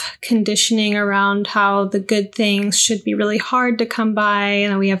of conditioning around how the good things should be really hard to come by,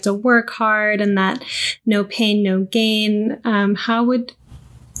 and that we have to work hard, and that no pain, no gain. How would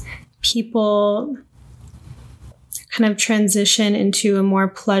people kind of transition into a more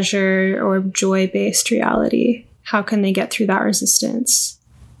pleasure or joy-based reality? How can they get through that resistance?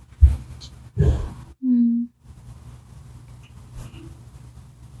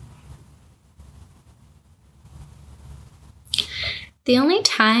 The only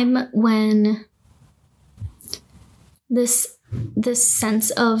time when this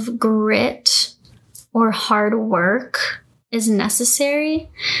sense of grit or hard work is necessary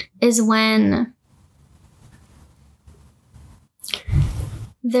is when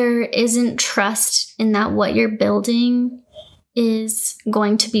there isn't trust in that what you're building is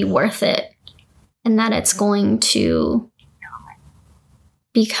going to be worth it, and that it's going to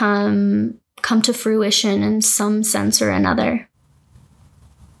come to fruition in some sense or another.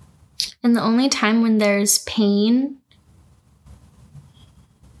 And the only time when there's pain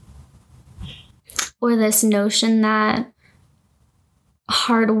or this notion that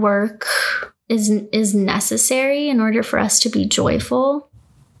hard work is necessary in order for us to be joyful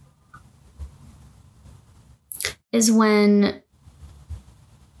is when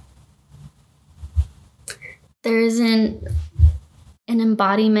there isn't an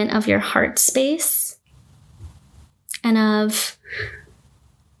embodiment of your heart space and of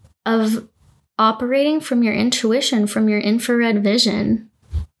operating from your intuition, from your infrared vision.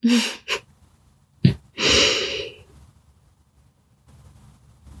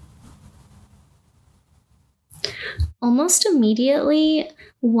 Almost immediately,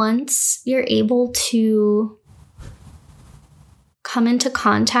 once you're able to come into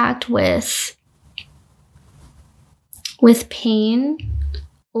contact with pain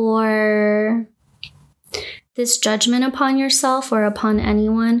or this judgment upon yourself or upon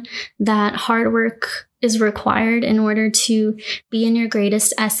anyone, that hard work is required in order to be in your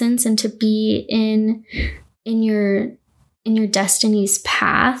greatest essence and to be in your destiny's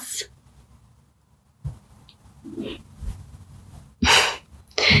path.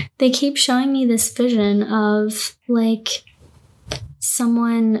 They keep showing me this vision of like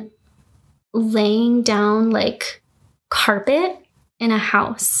someone laying down like carpet in a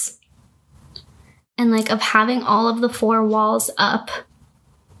house, and like of having all of the four walls up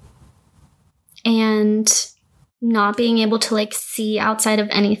and not being able to like see outside of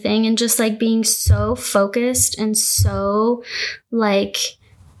anything, and just like being so focused and so like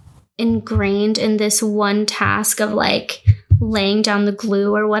ingrained in this one task of like laying down the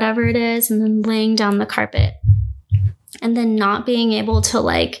glue or whatever it is, and then laying down the carpet, and then not being able to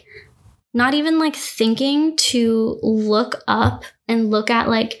like, not even like thinking to look up and look at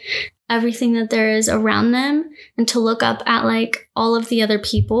like everything that there is around them, and to look up at like all of the other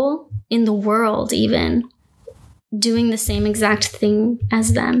people in the world even doing the same exact thing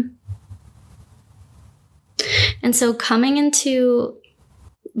as them. And so coming into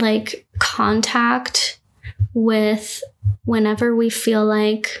like contact with whenever we feel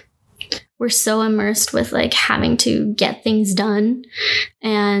like we're so immersed with like having to get things done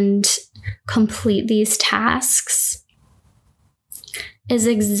and complete these tasks is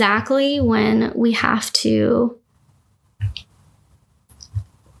exactly when we have to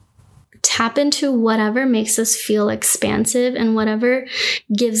tap into whatever makes us feel expansive and whatever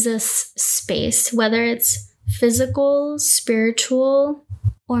gives us space, whether it's physical, spiritual,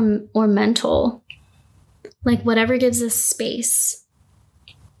 or mental. Like whatever gives us space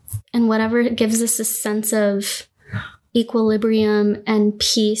and whatever gives us a sense of equilibrium and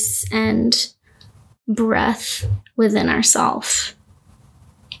peace and breath within ourselves.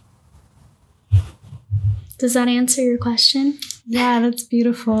 Does that answer your question? Yeah, that's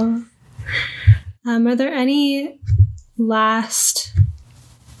beautiful. Are there any last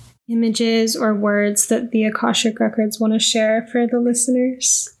images or words that the Akashic Records want to share for the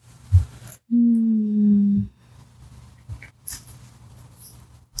listeners?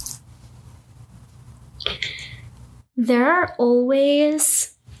 There are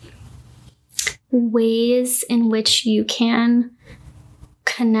always ways in which you can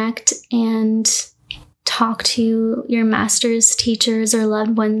connect and talk to your masters, teachers, or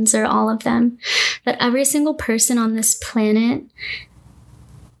loved ones, or all of them. That every single person on this planet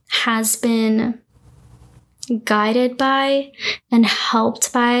has been guided by and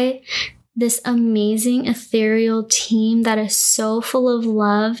helped by this amazing ethereal team that is so full of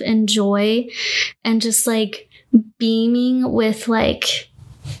love and joy and just like beaming with like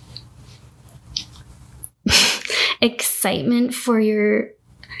excitement for your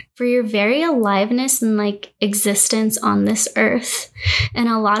very aliveness and like existence on this earth. And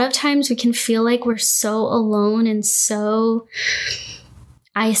a lot of times we can feel like we're so alone and so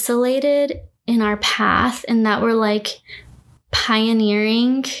isolated in our path, and that we're like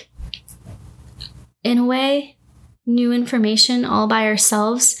pioneering in a way new information all by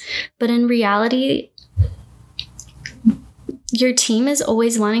ourselves. But in reality, your team is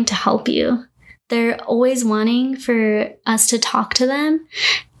always wanting to help you. They're always wanting for us to talk to them,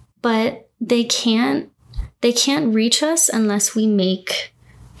 but they can't reach us unless we make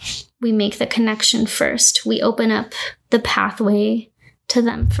the connection first. We open up the pathway to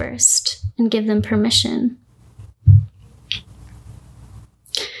them first and give them permission.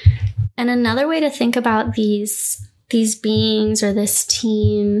 And another way to think about these beings or this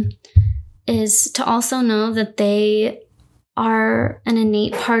team is to also know that they are an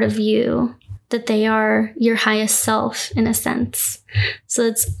innate part of you, that they are your highest self in a sense.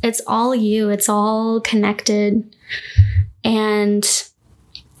 So it's all you, it's all connected, and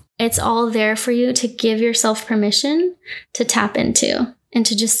it's all there for you to give yourself permission to tap into and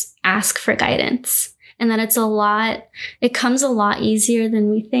to just ask for guidance. And that it comes a lot easier than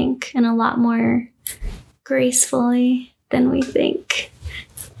we think and a lot more gracefully than we think.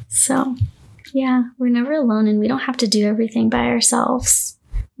 So yeah, we're never alone, and we don't have to do everything by ourselves.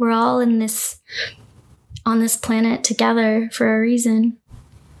 We're all on this planet together for a reason.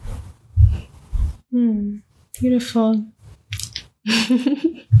 Beautiful.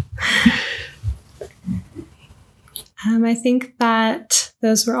 I think that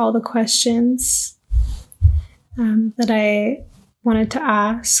those were all the questions that I wanted to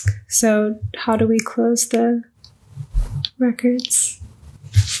ask. So how do we close the records?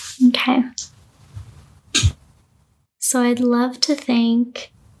 Okay. So I'd love to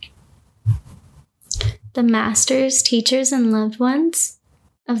thank the masters, teachers, and loved ones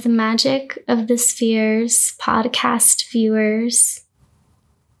of the Magic of the Spheres podcast viewers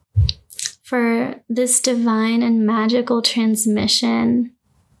for this divine and magical transmission,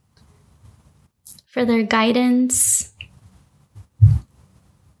 for their guidance,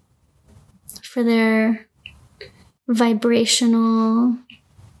 for their vibrational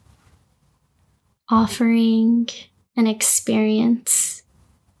offering and experience,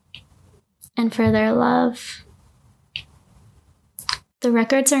 and for their love. The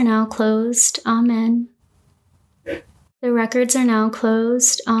records are now closed. Amen. The records are now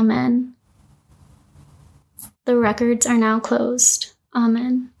closed. Amen. The records are now closed.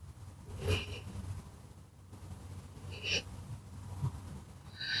 Amen.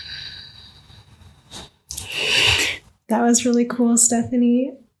 That was really cool,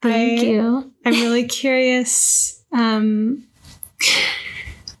 Stephanie. Thank you. I'm really curious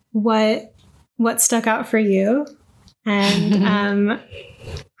what stuck out for you. And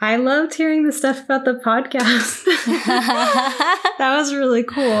I loved hearing the stuff about the podcast. That was really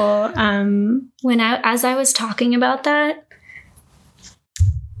cool. As I was talking about that,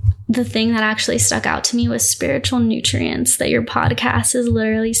 the thing that actually stuck out to me was spiritual nutrients, that your podcast is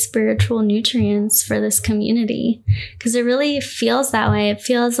literally spiritual nutrients for this community. Because it really feels that way. It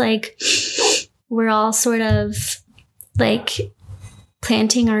feels like we're all sort of like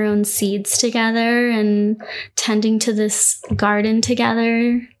planting our own seeds together and tending to this garden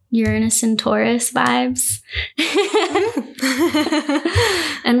together. Uranus and Taurus vibes.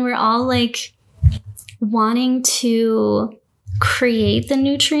 And we're all like wanting to create the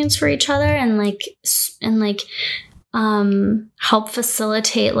nutrients for each other and help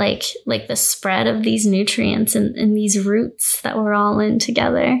facilitate like the spread of these nutrients and these roots that we're all in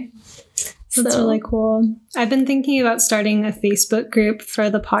together. That's really cool. I've been thinking about starting a Facebook group for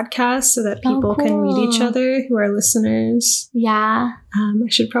the podcast so that people can meet each other who are listeners. Yeah. I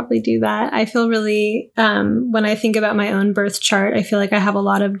should probably do that. I feel really, when I think about my own birth chart, I feel like I have a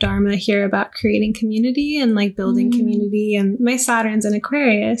lot of dharma here about creating community and like building community, and my Saturn's in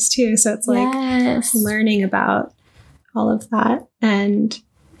Aquarius too. So it's like learning about all of that. And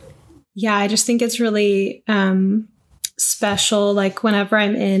yeah, I just think it's really special. Like whenever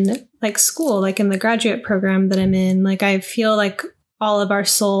I'm in like school, like in the graduate program that I'm in, like I feel like all of our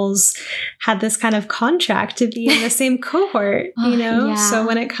souls had this kind of contract to be in the same cohort, you know? Yeah, so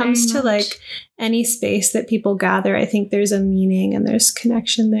when it comes to like any space that people gather, I think there's a meaning and there's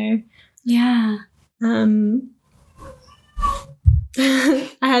connection there. Yeah. I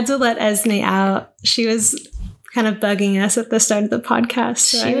had to let Esme out. She was kind of bugging us at the start of the podcast.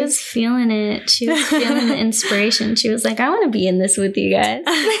 So she was feeling it. She was feeling the inspiration. She was like, I want to be in this with you guys.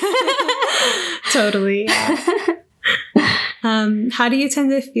 Totally. How do you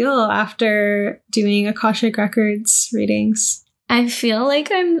tend to feel after doing Akashic Records readings? I feel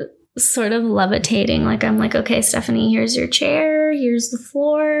like I'm sort of levitating. Like I'm like, okay, Stephanie, here's your chair, here's the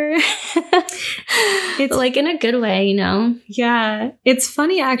floor. It's like in a good way, you know? Yeah. It's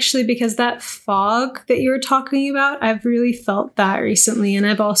funny actually, because that fog that you were talking about, I've really felt that recently. And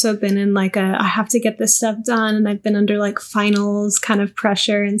I've also been in like I have to get this stuff done. And I've been under like finals kind of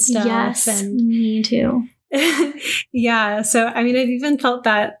pressure and stuff. Yes, and me too. Yeah. So, I mean, I've even felt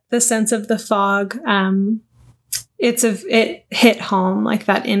that the sense of the fog, it hit home, like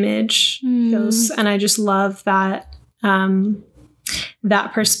that image feels, and I just love that,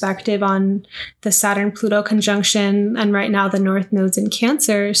 that perspective on the Saturn-Pluto conjunction, and right now the North Node's in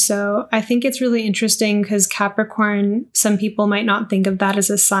Cancer. So I think it's really interesting because Capricorn, some people might not think of that as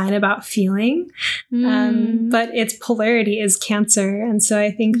a sign about feeling, but its polarity is Cancer. And so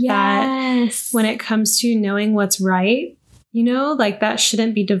I think that when it comes to knowing what's right, you know, like that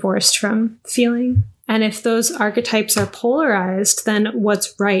shouldn't be divorced from feeling. And if those archetypes are polarized, then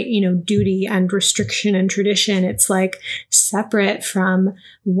what's right, you know, duty and restriction and tradition, it's like separate from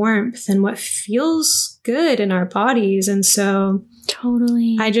warmth and what feels good in our bodies. And so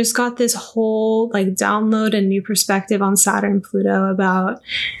totally, I just got this whole like download and new perspective on Saturn Pluto about,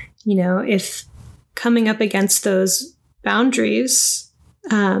 you know, if coming up against those boundaries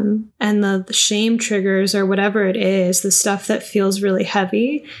and the shame triggers or whatever it is, the stuff that feels really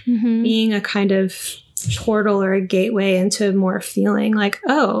heavy, being a kind of portal or a gateway into more feeling like,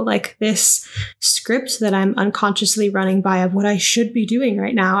 oh, like this script that I'm unconsciously running by of what I should be doing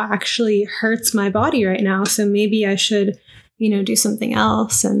right now actually hurts my body right now. So maybe I should, you know, do something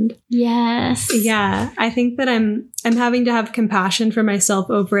else. And yeah, I think that I'm having to have compassion for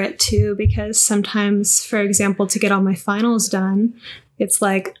myself over it too, because sometimes, for example, to get all my finals done, it's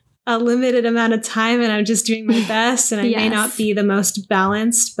like a limited amount of time and I'm just doing my best, and I may not be the most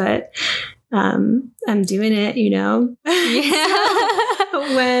balanced, but I'm doing it, you know?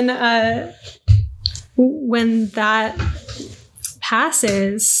 When that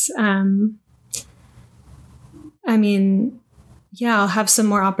passes, I mean, yeah, I'll have some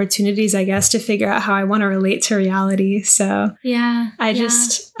more opportunities, I guess, to figure out how I want to relate to reality. So I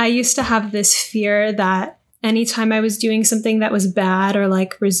used to have this fear that anytime I was doing something that was bad or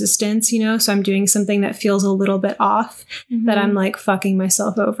like resistance, you know, so I'm doing something that feels a little bit off, that I'm like fucking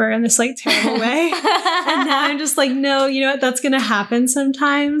myself over in this like terrible way. And now I'm just like, no, you know what? That's going to happen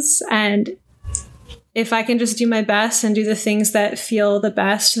sometimes. And if I can just do my best and do the things that feel the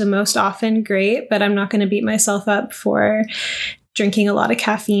best the most often, great. But I'm not going to beat myself up for drinking a lot of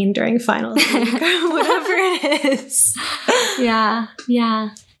caffeine during finals week or whatever it is. Yeah.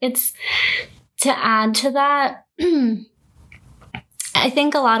 It's to add to that, I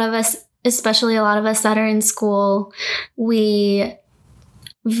think a lot of us, especially a lot of us that are in school, we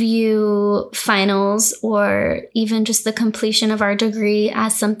view finals or even just the completion of our degree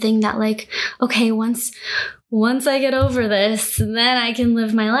as something that like, okay, once I get over this, then I can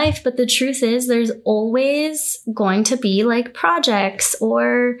live my life. But the truth is there's always going to be like projects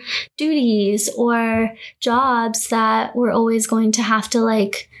or duties or jobs that we're always going to have to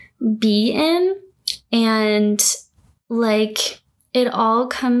like be in. And like, it all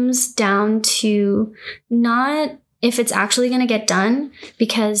comes down to not if it's actually going to get done,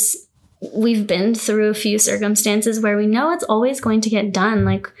 because we've been through a few circumstances where we know it's always going to get done.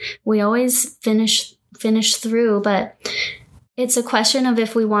 Like we always finish through, but it's a question of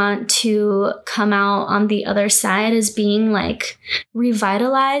if we want to come out on the other side as being like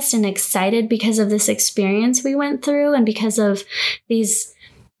revitalized and excited because of this experience we went through and because of this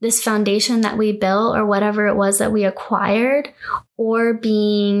foundation that we built or whatever it was that we acquired, or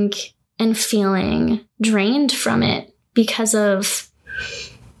being and feeling drained from it because of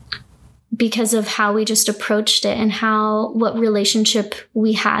how we just approached it and what relationship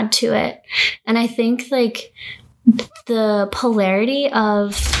we had to it. And I think like the polarity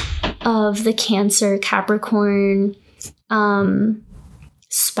of the Cancer Capricorn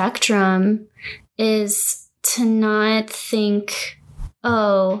spectrum is to not think,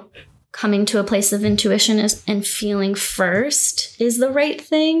 oh, coming to a place of intuition and feeling first is the right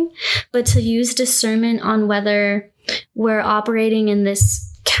thing, but to use discernment on whether we're operating in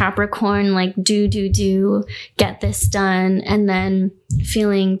this Capricorn, like do, get this done, and then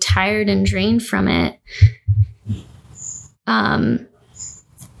feeling tired and drained from it.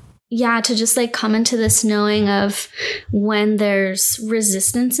 To just like come into this knowing of when there's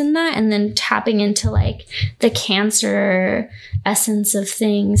resistance in that, and then tapping into like the Cancer essence of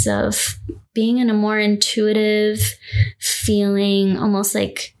things, of being in a more intuitive feeling, almost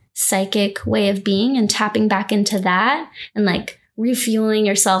like psychic way of being, and tapping back into that and like refueling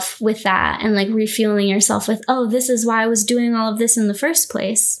yourself with that, and like refueling yourself with, oh, this is why I was doing all of this in the first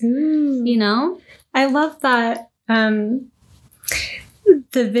place. You know? I love that.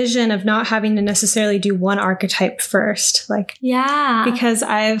 The vision of not having to necessarily do one archetype first. Like, yeah, because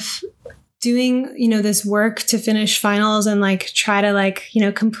I've doing, this work to finish finals and like try to like,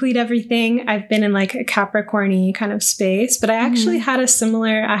 complete everything. I've been in like a Capricorn-y kind of space, but I actually had a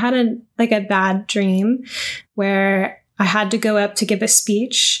bad dream where I had to go up to give a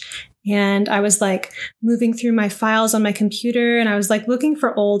speech, and I was like moving through my files on my computer, and I was like looking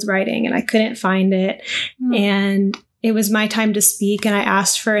for old writing and I couldn't find it. And it was my time to speak, and I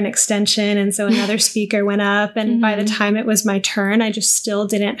asked for an extension. And so another speaker went up, and by the time it was my turn, I just still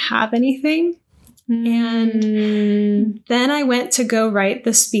didn't have anything. And then I went to go write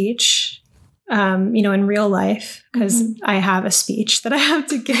the speech, in real life, because I have a speech that I have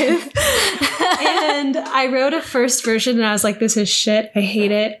to give. And I wrote a first version, and I was like, this is shit. I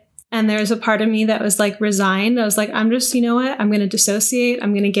hate it. And there's a part of me that was like resigned. I was like, I'm just, you know what? I'm going to dissociate.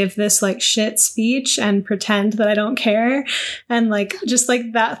 I'm going to give this like shit speech and pretend that I don't care. And like, just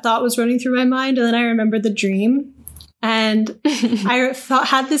like that thought was running through my mind. And then I remembered the dream. And I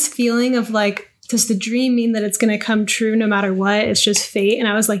had this feeling of like, does the dream mean that it's going to come true no matter what? It's just fate. And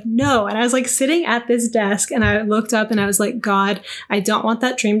I was like, no. And I was like sitting at this desk, and I looked up and I was like, God, I don't want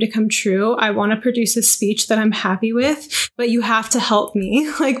that dream to come true. I want to produce a speech that I'm happy with, but you have to help me.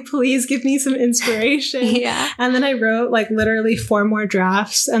 Like, please give me some inspiration. Yeah. And then I wrote like literally 4 more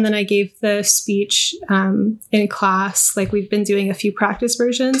drafts. And then I gave the speech in class. Like, we've been doing a few practice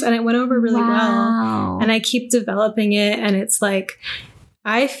versions, and it went over really well. And I keep developing it. And it's like,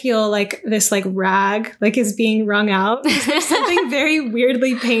 I feel like this like rag like is being wrung out. There's something very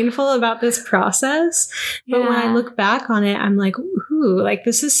weirdly painful about this process. But when I look back on it, I'm like, ooh, like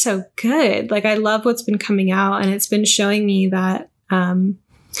this is so good. Like I love what's been coming out, and it's been showing me that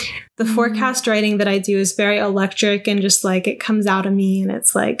the forecast writing that I do is very electric, and just like it comes out of me, and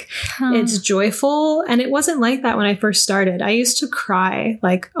it's like it's joyful. And it wasn't like that when I first started. I used to cry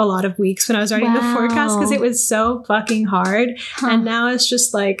like a lot of weeks when I was writing the forecast because it was so fucking hard. And now it's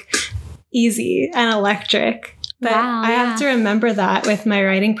just like easy and electric. But I have to remember that with my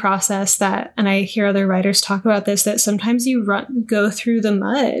writing process, and I hear other writers talk about this, that sometimes you go through the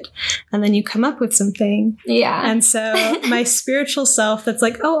mud and then you come up with something. Yeah. And so my spiritual self that's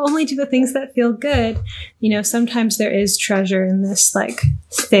like, oh, only do the things that feel good. Sometimes there is treasure in this like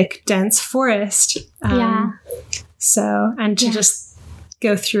thick, dense forest. So, and to just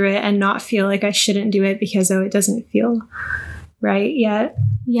go through it and not feel like I shouldn't do it because, it doesn't feel right yet.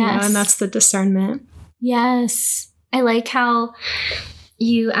 Yes. And that's the discernment. Yes. I like how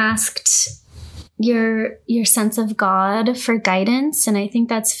you asked your sense of God for guidance. And I think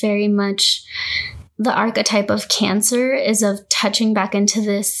that's very much the archetype of Cancer, is of touching back into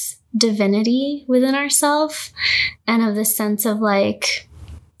this divinity within ourselves, and of the sense of like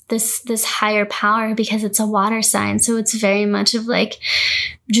this higher power, because it's a water sign. So it's very much of like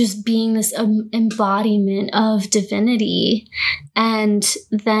just being this embodiment of divinity, and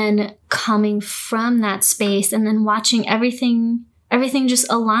then coming from that space and then watching everything just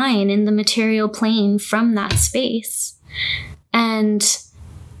align in the material plane from that space. And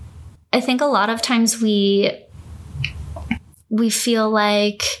I think a lot of times we feel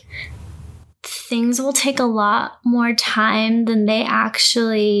like things will take a lot more time than they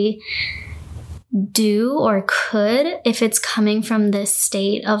actually do or could if it's coming from this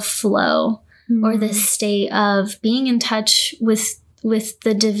state of flow, or this state of being in touch with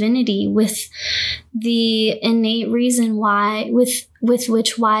the divinity, with the innate reason why, with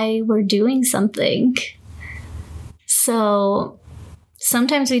why we're doing something. So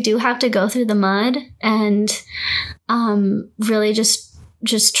sometimes we do have to go through the mud and really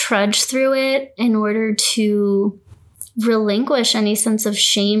just trudge through it in order to relinquish any sense of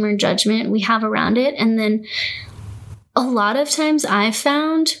shame or judgment we have around it. And then a lot of times I've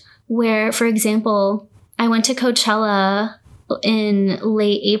found where, for example, I went to Coachella in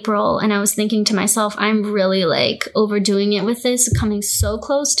late April, and I was thinking to myself, I'm really like overdoing it with this, coming so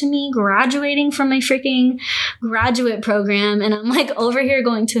close to me graduating from my freaking graduate program, and I'm like over here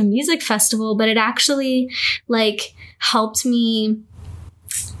going to a music festival. But it actually like helped me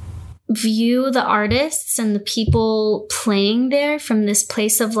view the artists and the people playing there from this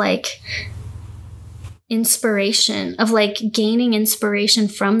place of like inspiration, of like gaining inspiration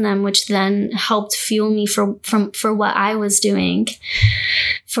from them, which then helped fuel me for what I was doing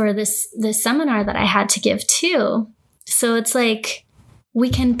for this seminar that I had to give too. So it's like we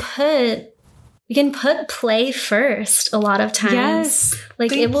can put play first a lot of times. Yes,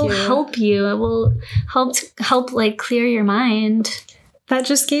 like it will help you. It will help like clear your mind. That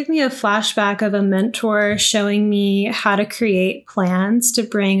just gave me a flashback of a mentor showing me how to create plans to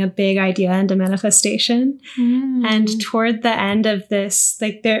bring a big idea into manifestation. And toward the end of this,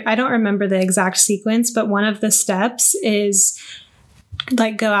 like I don't remember the exact sequence, but one of the steps is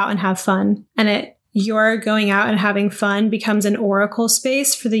like go out and have fun. And your going out and having fun becomes an oracle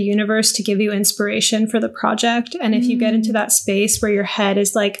space for the universe to give you inspiration for the project. And if you get into that space where your head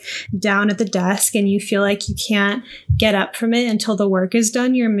is like down at the desk and you feel like you can't get up from it until the work is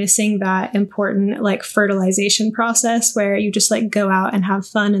done, you're missing that important like fertilization process where you just like go out and have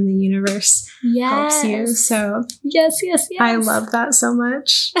fun and the universe helps you. So yes. I love that so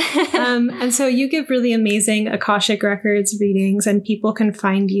much. And so you give really amazing Akashic Records readings, and people can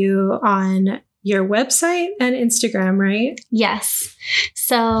find you on your website and Instagram, right? Yes.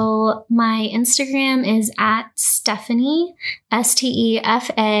 So my Instagram is at Stephanie, Stefanie,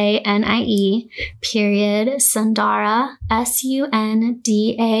 Sundara, Sundara,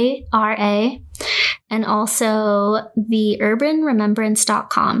 and also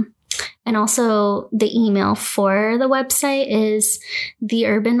theurbanremembrance.com. And also the email for the website is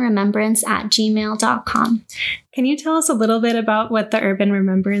theurbanremembrance@gmail.com. Can you tell us a little bit about what the Urban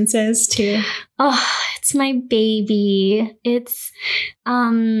Remembrance is too? Oh, it's my baby. It's,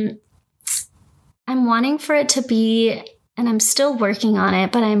 I'm wanting for it to be, and I'm still working on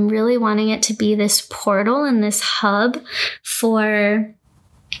it, but I'm really wanting it to be this portal and this hub for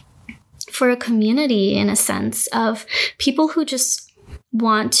a community, in a sense, of people who just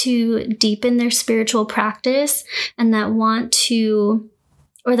want to deepen their spiritual practice, and that want to,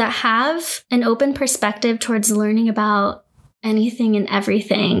 or that have an open perspective towards learning about anything and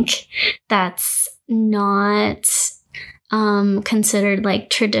everything that's not considered like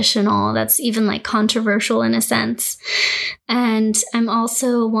traditional, that's even like controversial in a sense. And I'm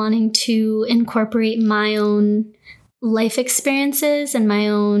also wanting to incorporate my own life experiences and my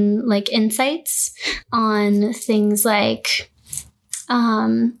own like insights on things like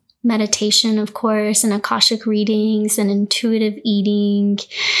meditation, of course, and Akashic readings and intuitive eating,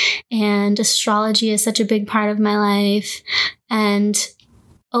 and astrology is such a big part of my life. And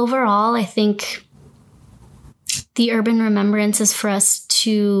overall, I think the Urban Remembrance is for us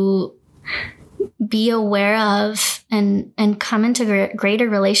to be aware of and come into greater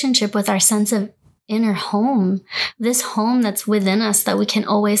relationship with our sense of inner home, this home that's within us that we can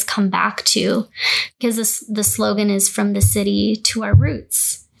always come back to, because the slogan is from the city to our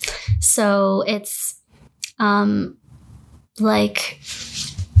roots. So it's like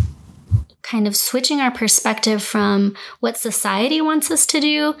kind of switching our perspective from what society wants us to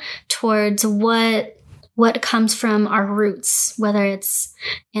do towards what what comes from our roots, whether it's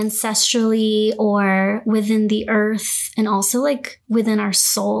ancestrally or within the earth, and also like within our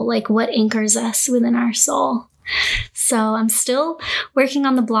soul, like what anchors us within our soul. So I'm still working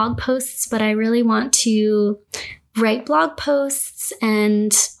on the blog posts, but I really want to write blog posts,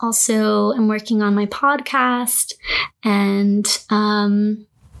 and also I'm working on my podcast, and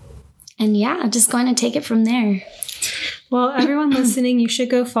yeah, just going to take it from there. Well, everyone listening, you should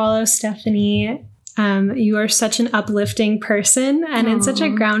go follow Stephanie. You are such an uplifting person, and in such a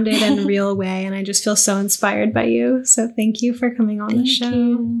grounded and real way. And I just feel so inspired by you. So thank you for coming on the show.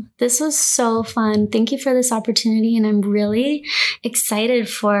 You. This was so fun. Thank you for this opportunity. And I'm really excited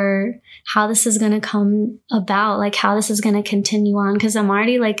for how this is going to come about, like how this is going to continue on. Cause I've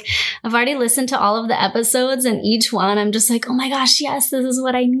already listened to all of the episodes, and each one I'm just like, oh my gosh, yes, this is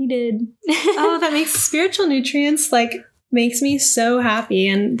what I needed. Oh, that makes spiritual nutrients makes me so happy.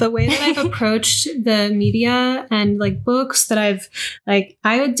 And the way that I've approached the media and like books that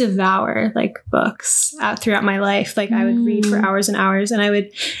I would devour like books throughout my life. Like I would read for hours and hours, and I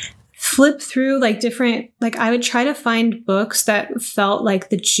would flip through like different, like I would try to find books that felt like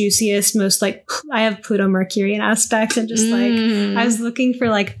the juiciest, most like, I have Pluto Mercury in aspect, and just like, I was looking for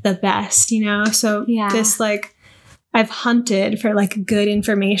like the best, you know? So this like, I've hunted for like good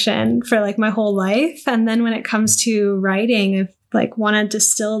information for like my whole life. And then when it comes to writing, I've like want to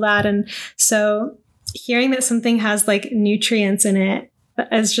distill that. And so hearing that something has like nutrients in it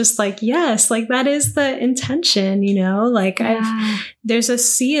is just like, yes, like that is the intention, you know, like there's a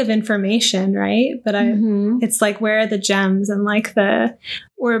sea of information, right? But it's like, where are the gems, and like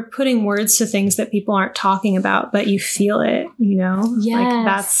or putting words to things that people aren't talking about, but you feel it, you know?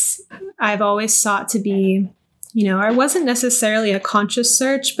 Yes. Like I've always sought to be, you know, I wasn't necessarily a conscious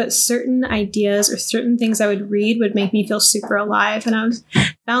search, but certain ideas or certain things I would read would make me feel super alive. And I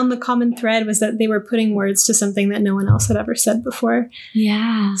found the common thread was that they were putting words to something that no one else had ever said before.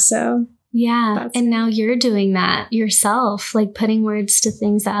 Yeah. So. Yeah. And now you're doing that yourself, like putting words to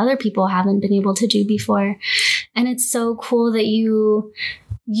things that other people haven't been able to do before. And it's so cool that you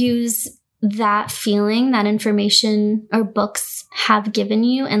use that feeling, that information or books have given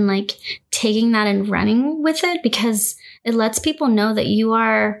you, and like taking that and running with it, because it lets people know that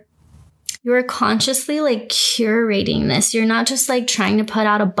you're consciously like curating this. You're not just like trying to put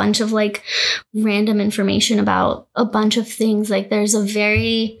out a bunch of like random information about a bunch of things. Like there's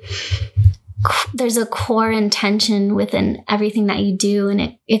a core intention within everything that you do,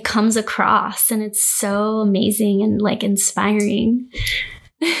 and it comes across, and it's so amazing and like inspiring.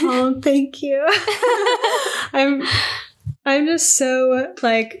 Oh, thank you. I'm just so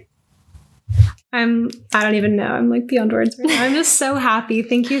like, I don't even know. I'm like beyond words right now. I'm just so happy.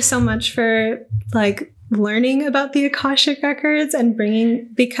 Thank you so much for like learning about the Akashic Records and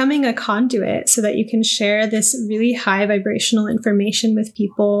becoming a conduit so that you can share this really high vibrational information with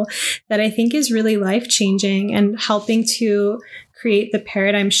people that I think is really life-changing, and helping to create the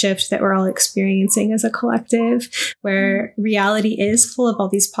paradigm shift that we're all experiencing as a collective, where reality is full of all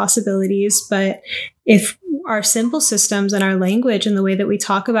these possibilities. But if our simple systems and our language and the way that we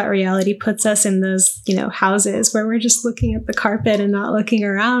talk about reality puts us in those, you know, houses where we're just looking at the carpet and not looking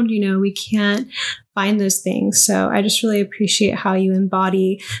around, you know, we can't find those things. So I just really appreciate how you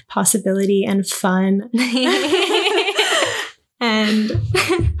embody possibility and fun. And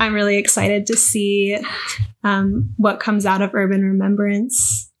I'm really excited to see what comes out of Urban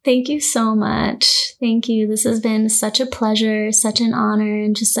Remembrance. Thank you so much. Thank you. This has been such a pleasure, such an honor,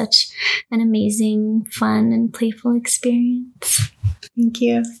 and just such an amazing, fun, and playful experience. Thank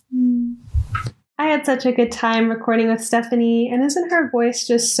you. I had such a good time recording with Stephanie, and isn't her voice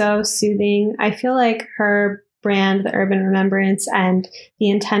just so soothing? I feel like her brand, the Urban Remembrance, and the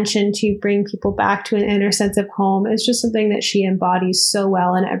intention to bring people back to an inner sense of home is just something that she embodies so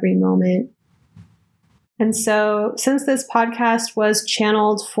well in every moment. And so, since this podcast was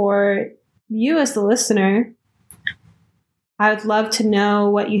channeled for you as the listener, I would love to know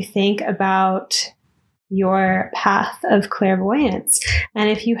what you think about your path of clairvoyance. And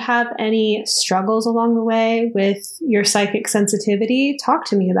if you have any struggles along the way with your psychic sensitivity, talk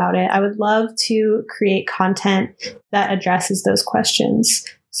to me about it. I would love to create content that addresses those questions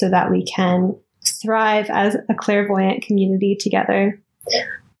so that we can thrive as a clairvoyant community together.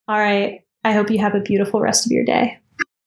 All right. I hope you have a beautiful rest of your day.